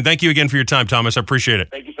meet you, man. Thank you again for your time, Thomas. I appreciate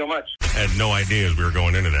it. Thank you so much. I had no idea as we were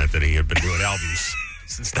going into that he had been doing albums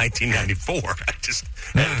since 1994.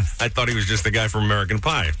 I thought he was just the guy from American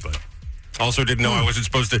Pie, but also didn't know I wasn't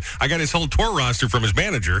supposed to. I got his whole tour roster from his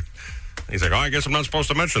manager. He's like, I guess I'm not supposed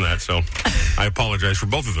to mention that. So I apologize for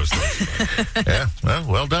both of those things. Yeah,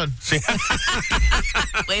 well done.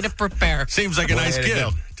 Way to prepare. Seems like a nice kid.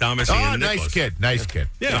 Thomas Ian and nice kid.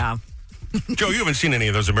 Yeah. Joe, you haven't seen any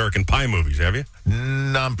of those American Pie movies, have you?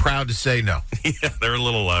 I'm proud to say no. Yeah, they're a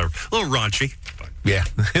little raunchy. But. Yeah.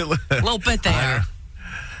 A little bit there.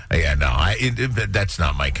 Yeah, no, that's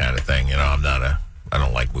not my kind of thing. I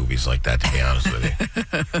don't like movies like that, to be honest with you.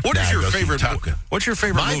 What's your favorite movie?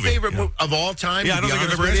 My favorite movie of all time? Yeah, I don't think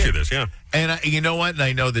I've ever asked you this, yeah. And you know what? And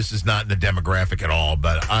I know this is not in the demographic at all,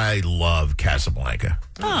 but I love Casablanca.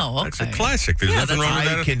 Oh, okay. That's a classic. There's nothing wrong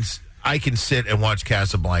with that. I can sit and watch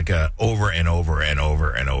Casablanca over and over and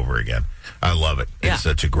over and over again. I love it. Yeah. It's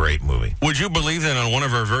such a great movie. Would you believe that on one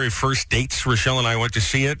of our very first dates, Rochelle and I went to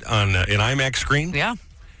see it on an IMAX screen? Yeah.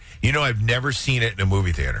 I've never seen it in a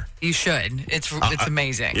movie theater. You should. It's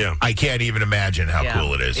amazing. Yeah. I can't even imagine how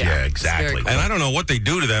cool it is. Yeah, exactly. Cool. And I don't know what they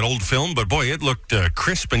do to that old film, but boy, it looked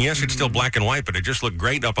crisp. And yes, it's still black and white, but it just looked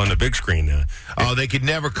great up on the big screen. They could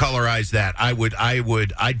never colorize that.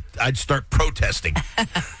 I'd start protesting.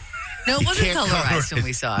 No, it wasn't colorized when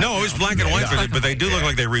we saw it. No, it was black and white, but they do look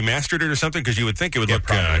like they remastered it or something because you would think it would look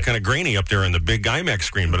kind of grainy up there on the big IMAX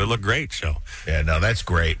screen, but it looked great. So yeah, no, that's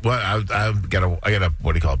great. Well, I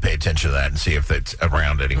gotta pay attention to that and see if it's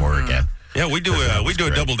around anywhere again. Yeah, we do a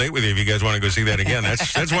double date with you if you guys want to go see that again.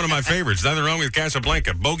 That's one of my favorites. Nothing wrong with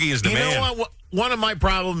Casablanca. Bogey is the man. You know what? One of my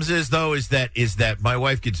problems is that my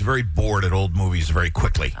wife gets very bored at old movies very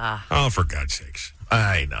quickly. Oh, for God's sakes.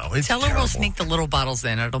 I know. It's Tell her terrible. we'll sneak the little bottles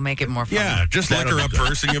in. It'll make it more fun. Yeah, just lock her up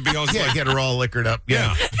first and you'll be all get her all liquored up.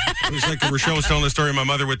 Yeah. It's like Rochelle was telling the story of my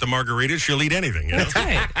mother with the margaritas. She'll eat anything. That's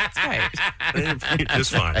right.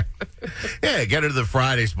 Just fine. Yeah, get her to the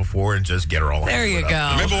Fridays before and just get her all there you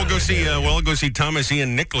go. Maybe we'll go see Thomas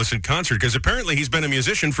Ian Nicholas in concert because apparently he's been a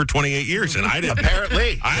musician for 28 years and I didn't.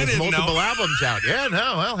 Apparently. I didn't know. Multiple albums out. Yeah,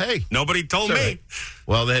 no, well, hey. Nobody told me.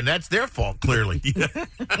 Well, then that's their fault, clearly.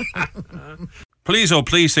 Please,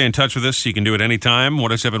 please stay in touch with us. You can do it anytime.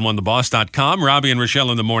 1071theboss.com. Robbie and Rochelle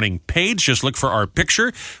in the Morning page. Just look for our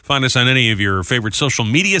picture. Find us on any of your favorite social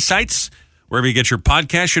media sites. Wherever you get your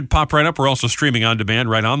podcast should pop right up. We're also streaming on demand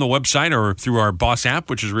right on the website or through our Boss app,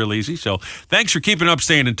 which is real easy. So thanks for keeping up,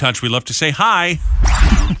 staying in touch. We love to say hi.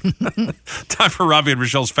 Time for Robbie and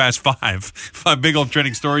Rochelle's Fast Five. 5 big old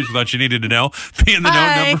trending stories without you needed to know. Be in the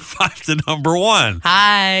know, number 5 to number 1.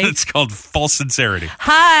 Hi. It's called False Sincerity.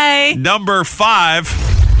 Hi. Number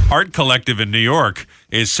 5, Art Collective in New York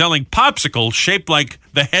is selling popsicles shaped like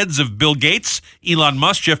the heads of Bill Gates, Elon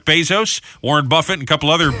Musk, Jeff Bezos, Warren Buffett, and a couple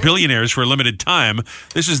other billionaires for a limited time.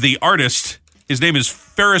 This is the artist. His name is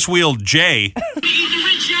Ferris Wheel J. We got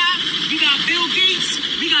Bill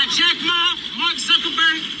Gates, we got Jack Ma, Mark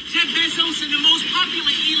Zuckerberg, Jeff Bezos, and the most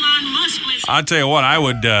popular Elon Musk. I'll tell you what, I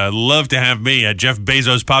would love to have me a Jeff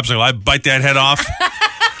Bezos popsicle. I'd bite that head off.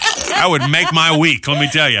 That would make my week, let me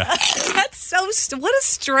tell you. What a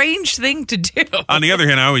strange thing to do. On the other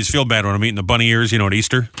hand, I always feel bad when I'm eating the bunny ears, at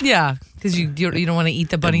Easter. Yeah, because you don't want to eat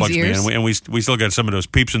the bunny's ears. And we still got some of those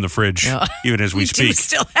peeps in the fridge, even as we speak. We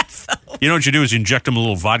still have those. You know what you do is you inject them a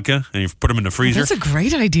little vodka and you put them in the freezer. That's a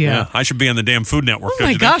great idea. Yeah, I should be on the damn Food Network. Oh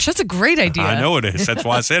my gosh, that's a great idea. I know it is. That's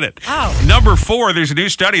why I said it. Wow. Number 4, there's a new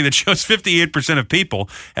study that shows 58% of people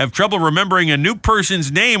have trouble remembering a new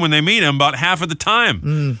person's name when they meet them about half of the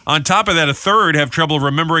time. On top of that, a third have trouble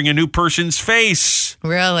remembering a new person's face.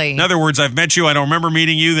 Really? In other words, I've met you, I don't remember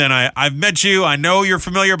meeting you, then I've met you, I know you're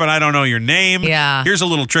familiar, but I don't know your name. Yeah. Here's a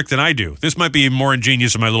little trick that I do. This might be more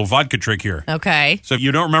ingenious than my little vodka trick here. Okay. So if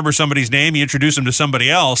you don't remember somebody's name, you introduce them to somebody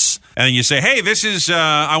else, and you say, hey, this is,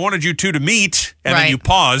 I wanted you two to meet, and then Right. you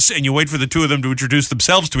pause, and you wait for the two of them to introduce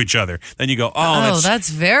themselves to each other. Then you go, that's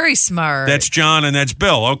very smart. that's John and that's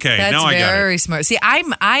Bill. Okay, That's now I got it. very smart. See, I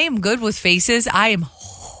am good with faces. I am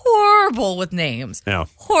horrible with names. Yeah.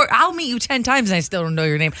 I'll meet you 10 times and I still don't know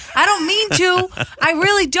your name. I don't mean to. I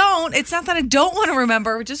really don't. It's not that I don't want to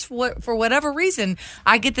remember. Just for whatever reason,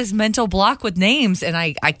 I get this mental block with names and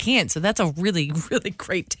I can't. So that's a really, really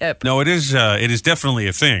great tip. No, it is definitely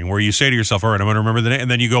a thing where you say to yourself, all right, I'm going to remember the name,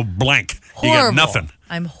 and then you go blank. Horrible. You got nothing.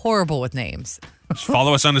 I'm horrible with names. Just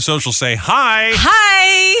follow us on the social, say hi.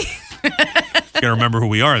 Hi. You got to remember who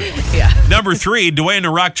we are, though. Yeah. Number 3, Dwayne "The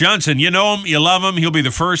Rock" Johnson. You know him, you love him. He'll be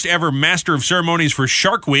the first ever master of ceremonies for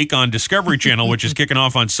Shark Week on Discovery Channel, which is kicking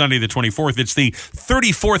off on Sunday the 24th. It's the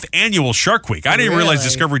 34th annual Shark Week. I didn't realize Really?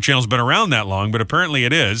 Discovery Channel's been around that long, but apparently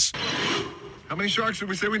it is. How many sharks did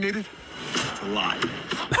we say we needed? A lot.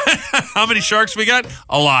 How many sharks we got?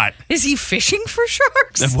 A lot. Is he fishing for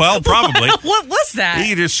sharks? Well, probably. What was that?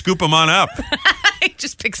 You just scoop them on up. He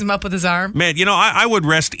just picks him up with his arm. Man, you know, I would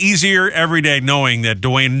rest easier every day knowing that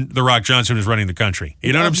Dwayne "The Rock" Johnson is running the country.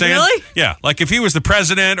 You know what I'm saying? Really? Yeah. Like if he was the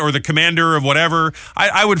president or the commander of whatever,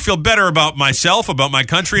 I would feel better about myself, about my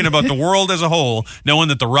country, and about the world as a whole, knowing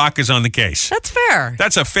that The Rock is on the case. That's fair.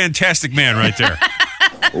 That's a fantastic man right there.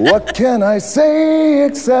 What can I say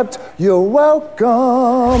except you're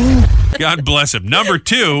welcome? God bless him. Number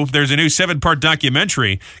 2, there's a new 7-part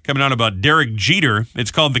documentary coming out about Derek Jeter.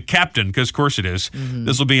 It's called The Captain, because of course it is.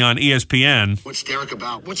 This will be on ESPN. What's Derek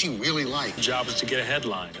about? What's he really like? The job was to get a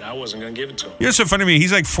headline, and I wasn't going to give it to him. You know what's so funny to me?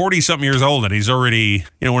 He's like 40-something years old, and he's already,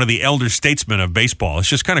 one of the elder statesmen of baseball. It's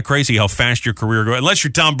just kind of crazy how fast your career goes. Unless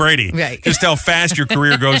you're Tom Brady. Right. Just how fast your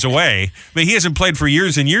career goes away. I mean, he hasn't played for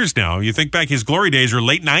years and years now. You think back, his glory days are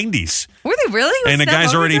late 90s. Were they really? Was And the that guy's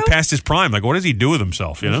long already ago? past his prime. Like, what does he do with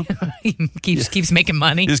himself, He keeps making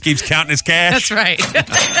money. Just keeps counting his cash. That's right.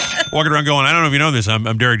 Walking around going, I don't know if you know this. I'm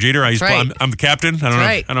Derek Jeter. right. I'm the captain. I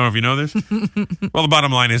right. don't know if you know this. Well, the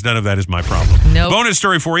bottom line is none of that is my problem. Nope. Bonus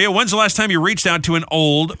story for you. When's the last time you reached out to an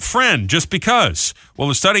old friend just because? Well,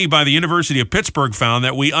 a study by the University of Pittsburgh found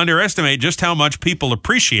that we underestimate just how much people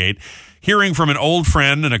appreciate hearing from an old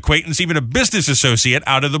friend, an acquaintance, even a business associate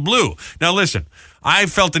out of the blue. Now, listen, I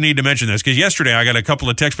felt the need to mention this because yesterday I got a couple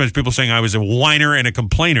of text messages, people saying I was a whiner and a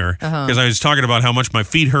complainer because I was talking about how much my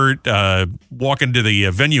feet hurt walking to the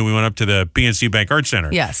venue. We went up to the PNC Bank Arts Center.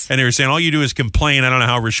 Yes. And they were saying, all you do is complain. I don't know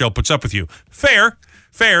how Rochelle puts up with you.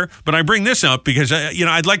 Fair, but I bring this up because,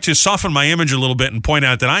 I'd like to soften my image a little bit and point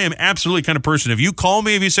out that I am absolutely the kind of person, if you call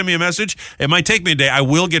me, if you send me a message, it might take me a day, I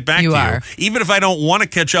will get back to you. Even if I don't want to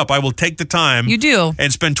catch up, I will take the time. You do.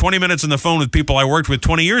 And spend 20 minutes on the phone with people I worked with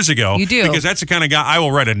 20 years ago. You do. Because that's the kind of guy, I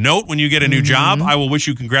will write a note when you get a new job. I will wish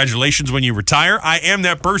you congratulations when you retire. I am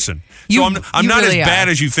that person. So I'm not really as bad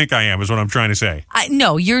are. as you think I am, is what I'm trying to say.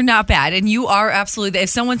 No, you're not bad. And you are absolutely, if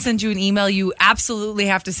someone sends you an email, you absolutely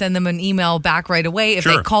have to send them an email back right away. If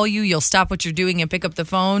Sure. they call you, you'll stop what you're doing and pick up the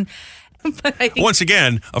phone. But I think Once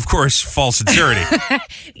again, of course, false sincerity.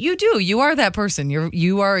 you do. You are that person.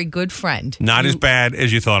 You are a good friend. Not as bad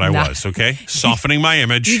as you thought I Not- was, okay? Softening my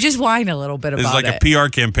image. You just whine a little bit This is about like it. a PR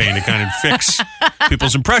campaign to kind of fix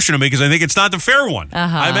people's impression of me because I think it's not the fair one.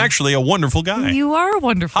 I'm actually a wonderful guy. You are a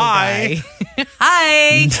wonderful Hi. guy.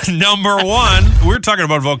 Hi. Number 1, we were talking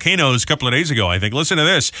about volcanoes a couple of days ago, I think. Listen to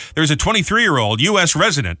this. There's a 23-year-old U.S.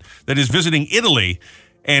 resident that is visiting Italy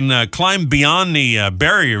and climbed beyond the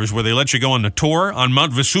barriers where they let you go on the tour on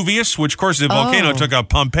Mount Vesuvius, which, of course, the volcano took out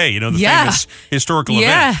Pompeii, the Yeah. famous historical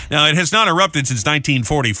Yeah. event. Now, it has not erupted since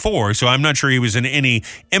 1944, so I'm not sure he was in any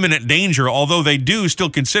imminent danger, although they do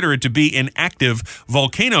still consider it to be an active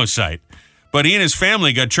volcano site. But he and his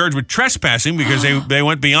family got charged with trespassing because they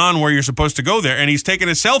went beyond where you're supposed to go there, and he's taking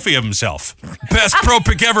a selfie of himself. Best pro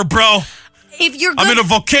pic ever, bro. If you're I'm in gonna, a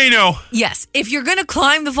volcano. yes, if you're going to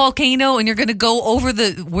climb the volcano and you're going to go over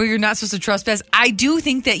the where you're not supposed to trespass, I do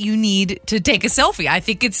think that you need to take a selfie. I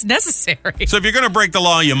think it's necessary. So if you're going to break the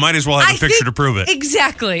law, you might as well have a picture to prove it.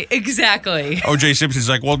 Exactly. O.J. Simpson's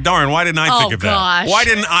like, well, darn, why didn't I think of gosh. that? Why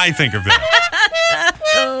didn't I think of that?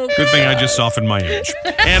 Good thing I just softened my image.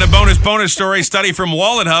 And a bonus story. Study from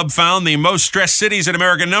Wallet Hub found the most stressed cities in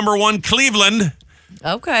America. Number 1, Cleveland.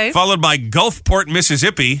 Okay. Followed by Gulfport,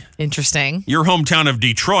 Mississippi. Interesting. Your hometown of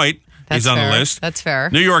Detroit is on fair. the list. That's fair.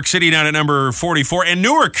 New York City down at number 44. And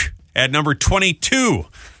Newark at number 22.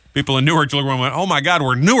 People in Newark look around and went, oh, my God,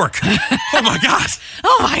 we're Newark. Oh, my God.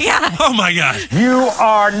 Oh, my God. Oh, my God. You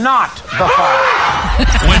are not the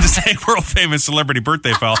file. Wednesday, world-famous celebrity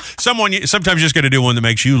birthday file. Sometimes you just got to do one that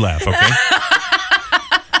makes you laugh, okay?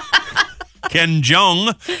 Ken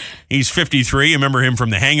Jeong, he's 53. You remember him from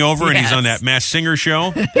The Hangover, and he's on that Masked Singer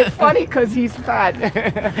show. It's funny because he's fat.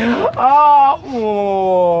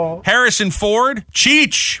 Oh. Harrison Ford,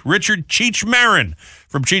 Richard Cheech Marin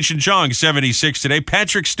from Cheech and Chong, 76 today.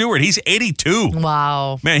 Patrick Stewart, he's 82.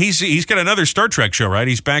 Wow. Man, he's got another Star Trek show, right?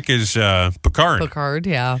 He's back as Picard. Picard,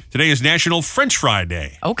 yeah. Today is National French Fry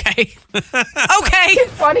Day. Okay. Okay.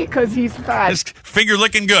 It's funny because he's fat. Just figure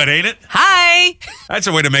looking good, ain't it? Hi. That's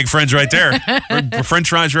a way to make friends right there. French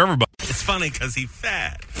fries for everybody. It's funny because he's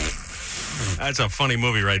fat. That's a funny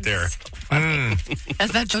movie right there.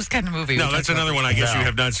 Is that those kind of movie? No, that's another one I guess you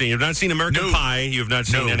have not seen. You've not seen American Pie. You have not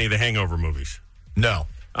seen any of the Hangover movies. No.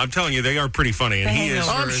 I'm telling you, they are pretty funny. And he is.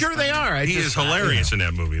 I'm sure they are. He is hilarious in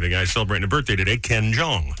that movie. The guy's celebrating a birthday today, Ken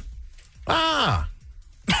Jeong. Ah.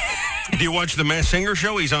 Do you watch the Masked Singer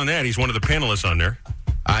show? He's on that. He's one of the panelists on there.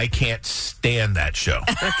 I can't stand that show.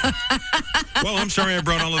 Well, I'm sorry I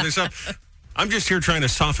brought all of this up. I'm just here trying to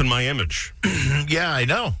soften my image. Yeah, I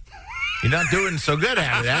know. You're not doing so good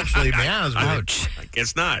at it, actually, to be honest with you. I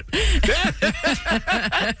guess not.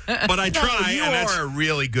 But I try. No, you and are a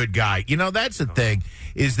really good guy. You know, that's the thing,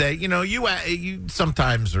 is that, you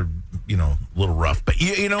sometimes are, a little rough. But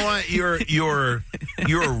you know what? You're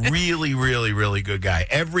a really, really, really good guy.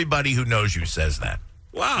 Everybody who knows you says that.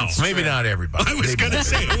 Wow. Maybe not everybody. I was going to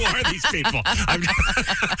say, who are these people?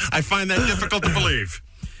 I find that difficult to believe.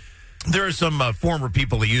 There are some former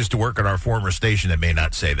people that used to work at our former station that may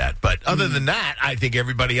not say that. But other than that, I think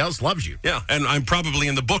everybody else loves you. Yeah, and I'm probably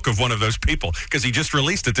in the book of one of those people because he just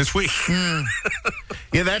released it this week.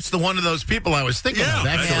 Yeah, that's the one of those people I was thinking of,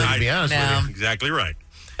 actually, to be honest with you. Exactly right.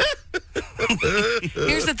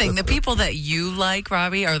 Here's the thing. The people that you like,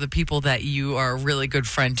 Robbie, are the people that you are a really good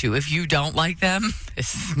friend to. If you don't like them,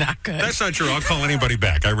 it's not good. That's not true. I'll call anybody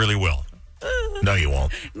back. I really will. No, you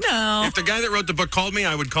won't. No. If the guy that wrote the book called me,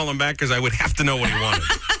 I would call him back because I would have to know what he wanted.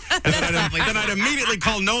 And then I'd immediately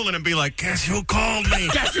call Nolan and be like, guess who called me?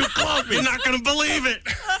 Guess who called me? You're not going to believe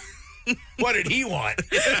it. What did he want?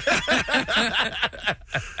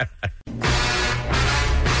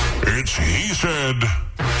 It's He Said,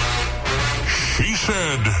 She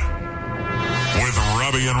Said with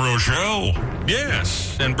Robbie and Rochelle.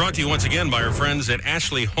 Yes, and brought to you once again by our friends at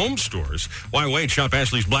Ashley Home Stores. Why wait? Shop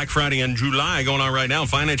Ashley's Black Friday in July going on right now.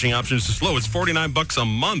 Financing options as low as $49 a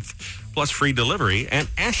month, plus free delivery at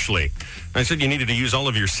Ashley. I said you needed to use all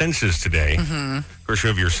of your senses today. Of course, you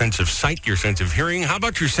have your sense of sight, your sense of hearing. How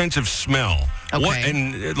about your sense of smell? Okay.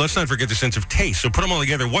 And let's not forget the sense of taste. So put them all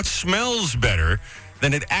together. What smells better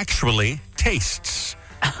than it actually tastes?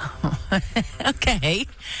 Okay.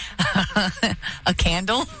 A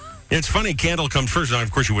candle? It's funny, candle comes first. Now,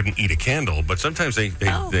 of course, you wouldn't eat a candle, but sometimes they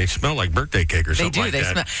smell like birthday cake or something like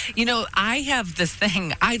that. They smell. I have this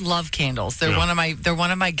thing. I love candles. They're one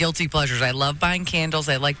of my guilty pleasures. I love buying candles.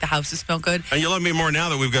 I like the house to smell good. And you love me more now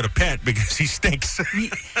that we've got a pet because he stinks.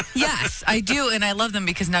 Yes, I do, and I love them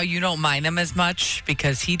because now you don't mind him as much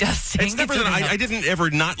because he does stink. It's never that I didn't ever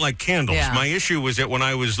not like candles. Yeah. My issue was that when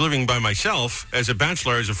I was living by myself as a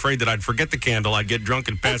bachelor, I was afraid that I'd forget the candle, I'd get drunk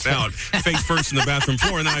and pass out, face first in the bathroom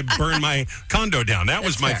floor, and then I'd burn my condo down. That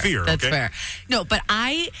was my fear. That's okay? fair. No, but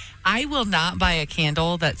I will not buy a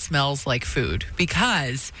candle that smells like food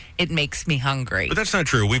because it makes me hungry. But that's not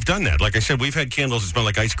true. We've done that. Like I said, we've had candles that smell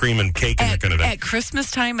like ice cream and cake and that kind of thing. At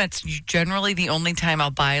Christmas time, that's generally the only time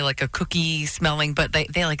I'll buy like a cookie smelling, but they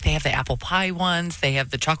have the apple pie ones, they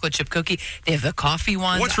have the chocolate chip cookie, they have the coffee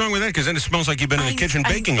ones. What's wrong with that? Because then it smells like you've been in the kitchen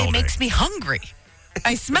baking all day. It makes me hungry.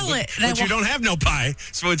 I smell it. But you don't have no pie,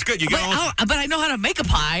 so it's good. You but I know how to make a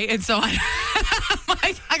pie, and so I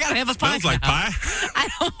gotta have a pie. Smells like pie. I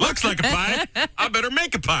don't Looks like a pie. I better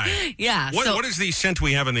make a pie. Yeah. What is the scent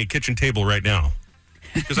we have on the kitchen table right now?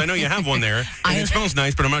 Because I know you have one there, and it smells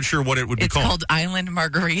nice, but I'm not sure what it would be called. It's called Island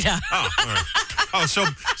Margarita. Oh, all right. Oh, so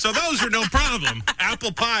those are no problem.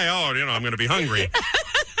 Apple pie. Oh, I'm going to be hungry.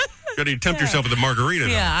 Got to tempt yourself with a margarita.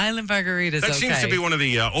 Yeah, Island Margaritas. That seems to be one of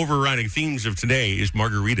the overriding themes of today is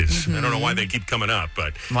margaritas. I don't know why they keep coming up,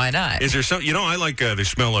 but why not? Is there some? I like the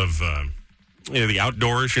smell of the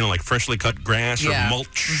outdoors, like freshly cut grass or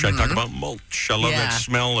mulch. I talk about mulch. I love that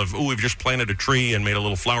smell of, we've just planted a tree and made a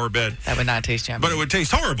little flower bed. That would not taste yummy. But it would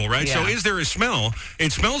taste horrible, right? Yeah. So is there a smell?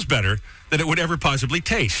 It smells better than it would ever possibly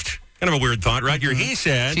taste. Kind of a weird thought, right? Your he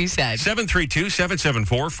said. She said.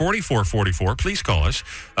 732-774-4444. Please call us.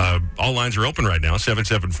 All lines are open right now.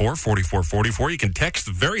 774-4444. You can text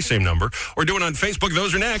the very same number or do it on Facebook.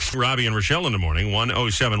 Those are next. Robbie and Rochelle in the morning.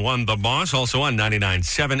 1071 The Boss. Also on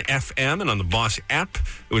 99.7 FM and on the Boss app.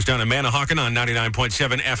 It was down in Manahawkin on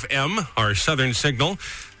 99.7 FM. Our Southern signal.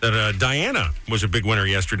 That Diana was a big winner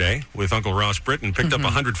yesterday with Uncle Ross Britt and picked up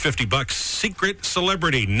 $150. Secret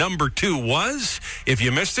celebrity number 2 was, if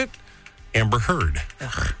you missed it, Amber Heard.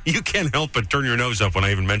 Ugh. You can't help but turn your nose up when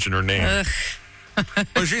I even mention her name.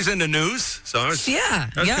 Well, she's in the news, so that's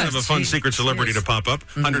kind of a fun secret celebrity to pop up.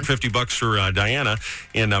 $150 for Diana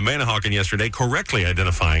in Manahawkin yesterday, correctly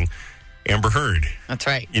identifying Amber Heard. That's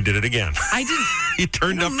right. You did it again. I didn't. You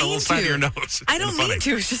turned up the little side of your nose. I don't mean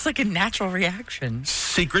to. It's just like a natural reaction.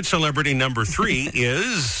 Secret celebrity number 3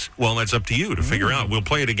 is, well, that's up to you to figure out. We'll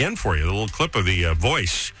play it again for you, the little clip of the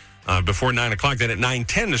voice before 9 o'clock. Then at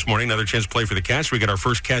 9:10 this morning, another chance to play for the cash. We get our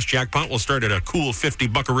first cash jackpot. We'll start at a cool 50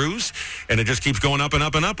 buckaroos, and it just keeps going up and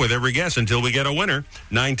up and up with every guess until we get a winner.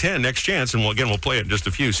 9:10, next chance, and we'll play it in just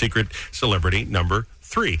a few. Secret celebrity number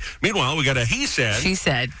 3. Meanwhile, we got a he said. She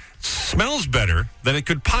said. Smells better than it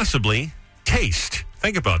could possibly taste.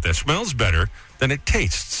 Think about that. Smells better than it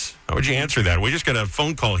tastes. How would you answer that? We just got a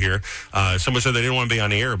phone call here. Someone said they didn't want to be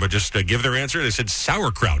on the air, but just give their answer. They said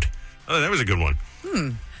sauerkraut. Oh, that was a good one.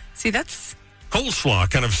 See, that's... Coleslaw,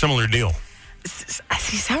 kind of similar deal.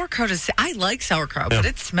 See, sauerkraut is... I like sauerkraut, but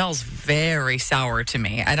it smells very sour to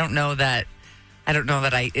me. I don't know that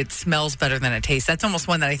it smells better than it tastes. That's almost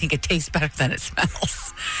one that I think it tastes better than it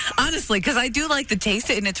smells. Honestly, because I do like to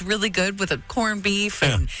taste it, and it's really good with a corned beef,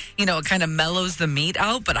 and, it kind of mellows the meat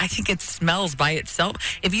out, but I think it smells by itself.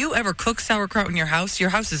 If you ever cook sauerkraut in your house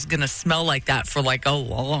is going to smell like that for, like, a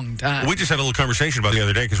long time. We just had a little conversation about it the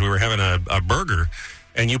other day because we were having a burger,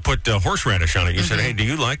 and you put horseradish on it. You said, hey, do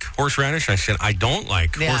you like horseradish? I said, I don't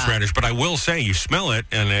like horseradish, but I will say you smell it,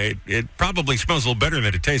 and it probably smells a little better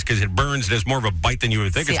than it tastes because it burns. It has more of a bite than you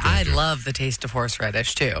would think it's going to. I love the taste of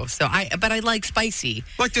horseradish, too. But I like spicy.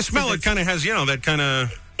 Like the smell, it kind of has, that kind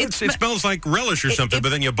of... It smells like relish or something, but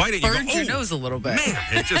then you bite it, you go, burns your nose a little bit. Man,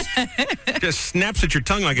 it just snaps at your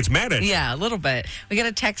tongue like it's mad at you. Yeah, a little bit. We got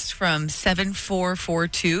a text from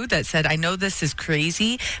 7442 that said, I know this is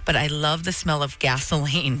crazy, but I love the smell of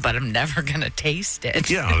gasoline, but I'm never going to taste it.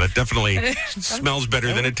 Yeah, that definitely smells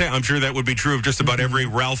better than it tastes. I'm sure that would be true of just about every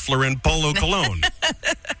Ralph Lauren Polo cologne.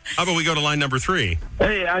 How about we go to line number 3?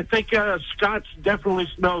 Hey, I think Scotch definitely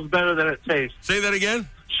smells better than it tastes. Say that again?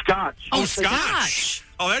 Scotch. Oh, Scotch.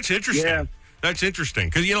 Oh, that's interesting. Yeah. That's interesting.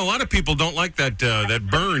 Because, a lot of people don't like that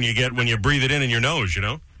burn you get when you breathe it in your nose,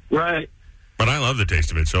 Right. But I love the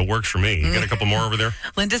taste of it, so it works for me. You got a couple more over there?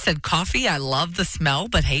 Linda said coffee. I love the smell,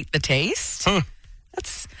 but hate the taste. Huh.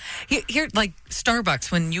 That's here, like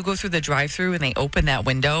Starbucks, when you go through the drive-thru and they open that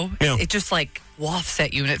window, it just like wafts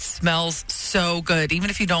at you, and it smells so good.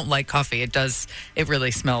 Even if you don't like coffee, it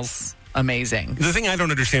really smells amazing. The thing I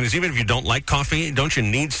don't understand is even if you don't like coffee, don't you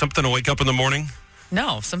need something to wake up in the morning?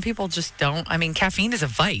 No, some people just don't. I mean, caffeine is a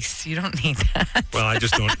vice. You don't need that. Well, I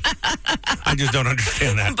just don't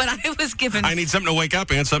understand that. But I was given... I need something to wake up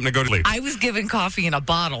and something to go to sleep. I was given coffee in a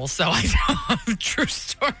bottle, so I know. True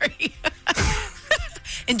story.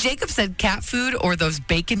 And Jacob said cat food or those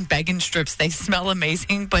bacon strips. They smell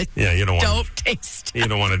amazing, but you don't taste. You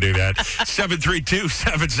don't want to do that.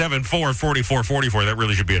 732-774-4444. That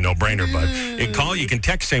really should be a no-brainer, but you can call, you can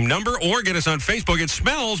text same number, or get us on Facebook. It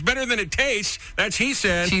smells better than it tastes. That's he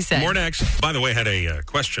said. She said. More next. By the way, I had a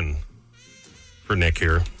question for Nick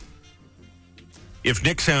here. If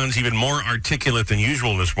Nick sounds even more articulate than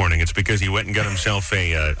usual this morning, it's because he went and got himself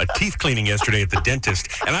a teeth cleaning yesterday at the dentist.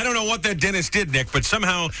 And I don't know what that dentist did, Nick, but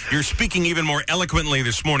somehow you're speaking even more eloquently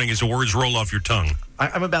this morning as the words roll off your tongue.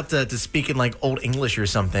 I'm about to speak in like Old English or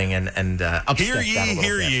something and upstep hear ye, that a little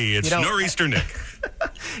hear bit. ye. It's Nor'easter Nick.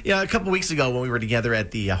 A couple weeks ago when we were together at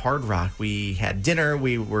the Hard Rock, we had dinner.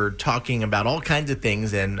 We were talking about all kinds of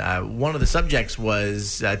things, and one of the subjects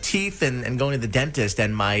was teeth and going to the dentist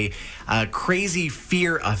and my crazy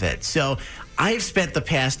fear of it. So I've spent the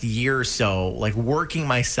past year or so like working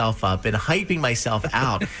myself up and hyping myself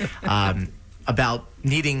out about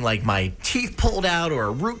needing like my teeth pulled out or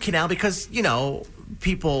a root canal because,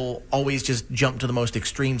 people always just jump to the most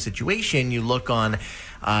extreme situation. You look on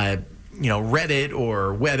Reddit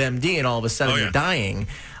or WebMD, and all of a sudden you're dying.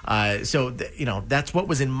 That's what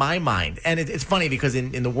was in my mind. And it's funny because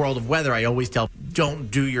in the world of weather, I always tell,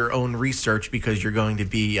 don't do your own research because you're going to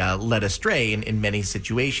be led astray in many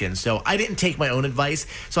situations. So I didn't take my own advice.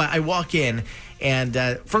 So I walk in. And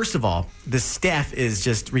first of all, the staff is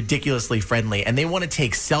just ridiculously friendly, and they want to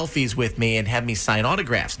take selfies with me and have me sign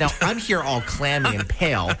autographs. Now, I'm here all clammy and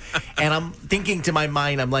pale, and I'm thinking to my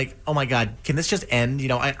mind, I'm like, oh, my God, can this just end?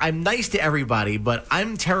 I'm nice to everybody, but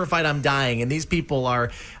I'm terrified I'm dying, and these people are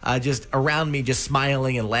just around me just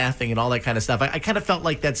smiling and laughing and all that kind of stuff. I kind of felt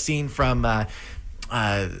like that scene from A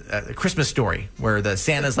Christmas Story, where the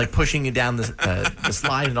Santa's like pushing you down the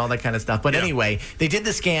slide and all that kind of stuff. But anyway, they did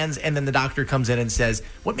the scans, and then the doctor comes in and says,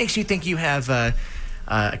 "What makes you think you have a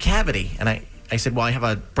cavity?" And I said, "Well, I have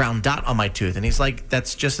a brown dot on my tooth." And he's like,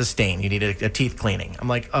 "That's just a stain. You need a teeth cleaning." I'm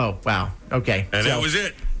like, "Oh, wow, okay." And that was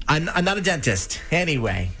it. I'm not a dentist.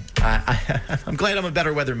 Anyway, I'm glad I'm a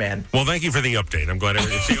better weatherman. Well, thank you for the update. I'm glad.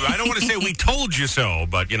 I don't want to say we told you so,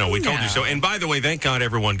 but, we told you so. And by the way, thank God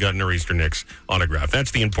everyone got an Easter Nicks autograph.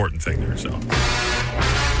 That's the important thing there, so.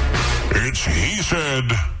 It's He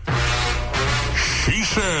Said, She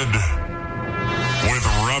Said, with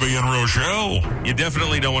Robbie and Rochelle. You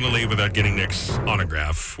definitely don't want to leave without getting Nick's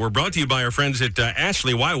autograph. We're brought to you by our friends at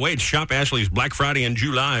Ashley. Why wait? Shop Ashley's Black Friday in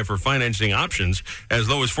July for financing options as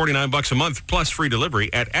low as $49 a month plus free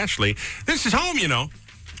delivery at Ashley. This is home,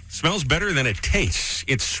 Smells better than it tastes.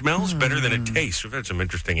 It smells better than it tastes. We've had some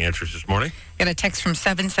interesting answers this morning. Got a text from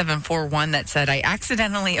 7741 that said, I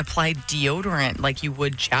accidentally applied deodorant like you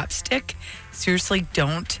would chapstick. Seriously,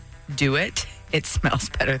 don't do it. It smells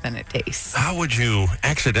better than it tastes. How would you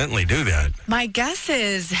accidentally do that? My guess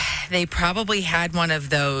is they probably had one of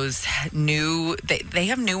those new, they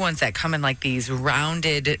have new ones that come in like these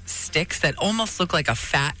rounded sticks that almost look like a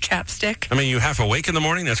fat chapstick. I mean, you half awake in the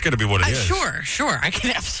morning? That's got to be what it is. Sure. I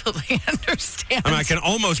can absolutely understand. I can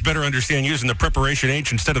almost better understand using the Preparation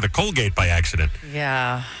H instead of the Colgate by accident.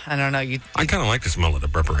 Yeah, I don't know. I kind of like the smell of the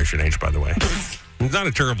Preparation H, by the way. It's not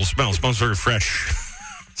a terrible smell. It smells very fresh.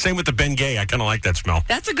 Same with the Bengay. I kind of like that smell.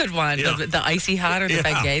 That's a good one. Yeah. The Icy Hot or the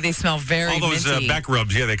Bengay. They smell very minty. All those back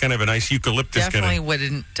rubs, they kind of have a nice eucalyptus Definitely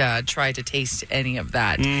wouldn't try to taste any of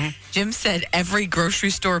that. Mm-hmm. Jim said every grocery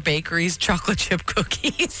store bakery's chocolate chip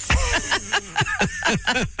cookies.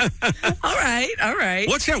 All right.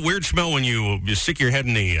 What's that weird smell when you stick your head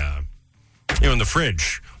in the... in the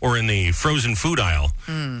fridge or in the frozen food aisle.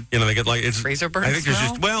 They get like... it's freezer burnt I think smell?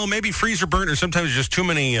 There's just... maybe freezer burnt or sometimes just too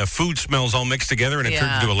many food smells all mixed together and it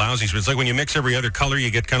turns into a lousy smell. It's like when you mix every other color, you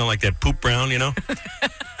get kind of like that poop brown, You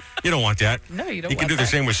don't want that. No, you don't You can want do that. the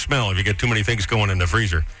same with smell if you get too many things going in the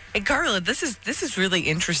freezer. Hey, Carla, this is really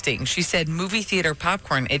interesting. She said movie theater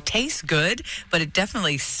popcorn. It tastes good, but it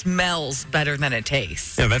definitely smells better than it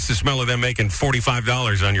tastes. Yeah, that's the smell of them making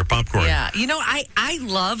 $45 on your popcorn. Yeah. I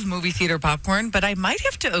love movie theater popcorn, but I might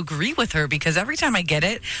have to agree with her because every time I get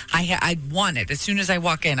it, I want it. As soon as I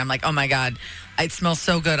walk in, I'm like, oh, my God, it smells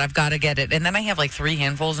so good. I've got to get it. And then I have like 3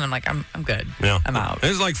 handfuls, and I'm like, I'm good. Yeah. I'm out.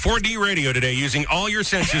 This is like 4D radio today, using all your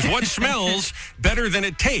senses. What smells better than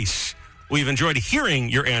it tastes? We've enjoyed hearing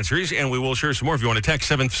your answers, and we will share some more if you want to text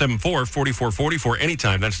 774-4444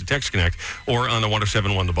 anytime. That's the Text Connect, or on the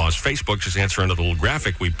 1071 The Boss Facebook. Just answer under the little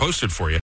graphic we posted for you.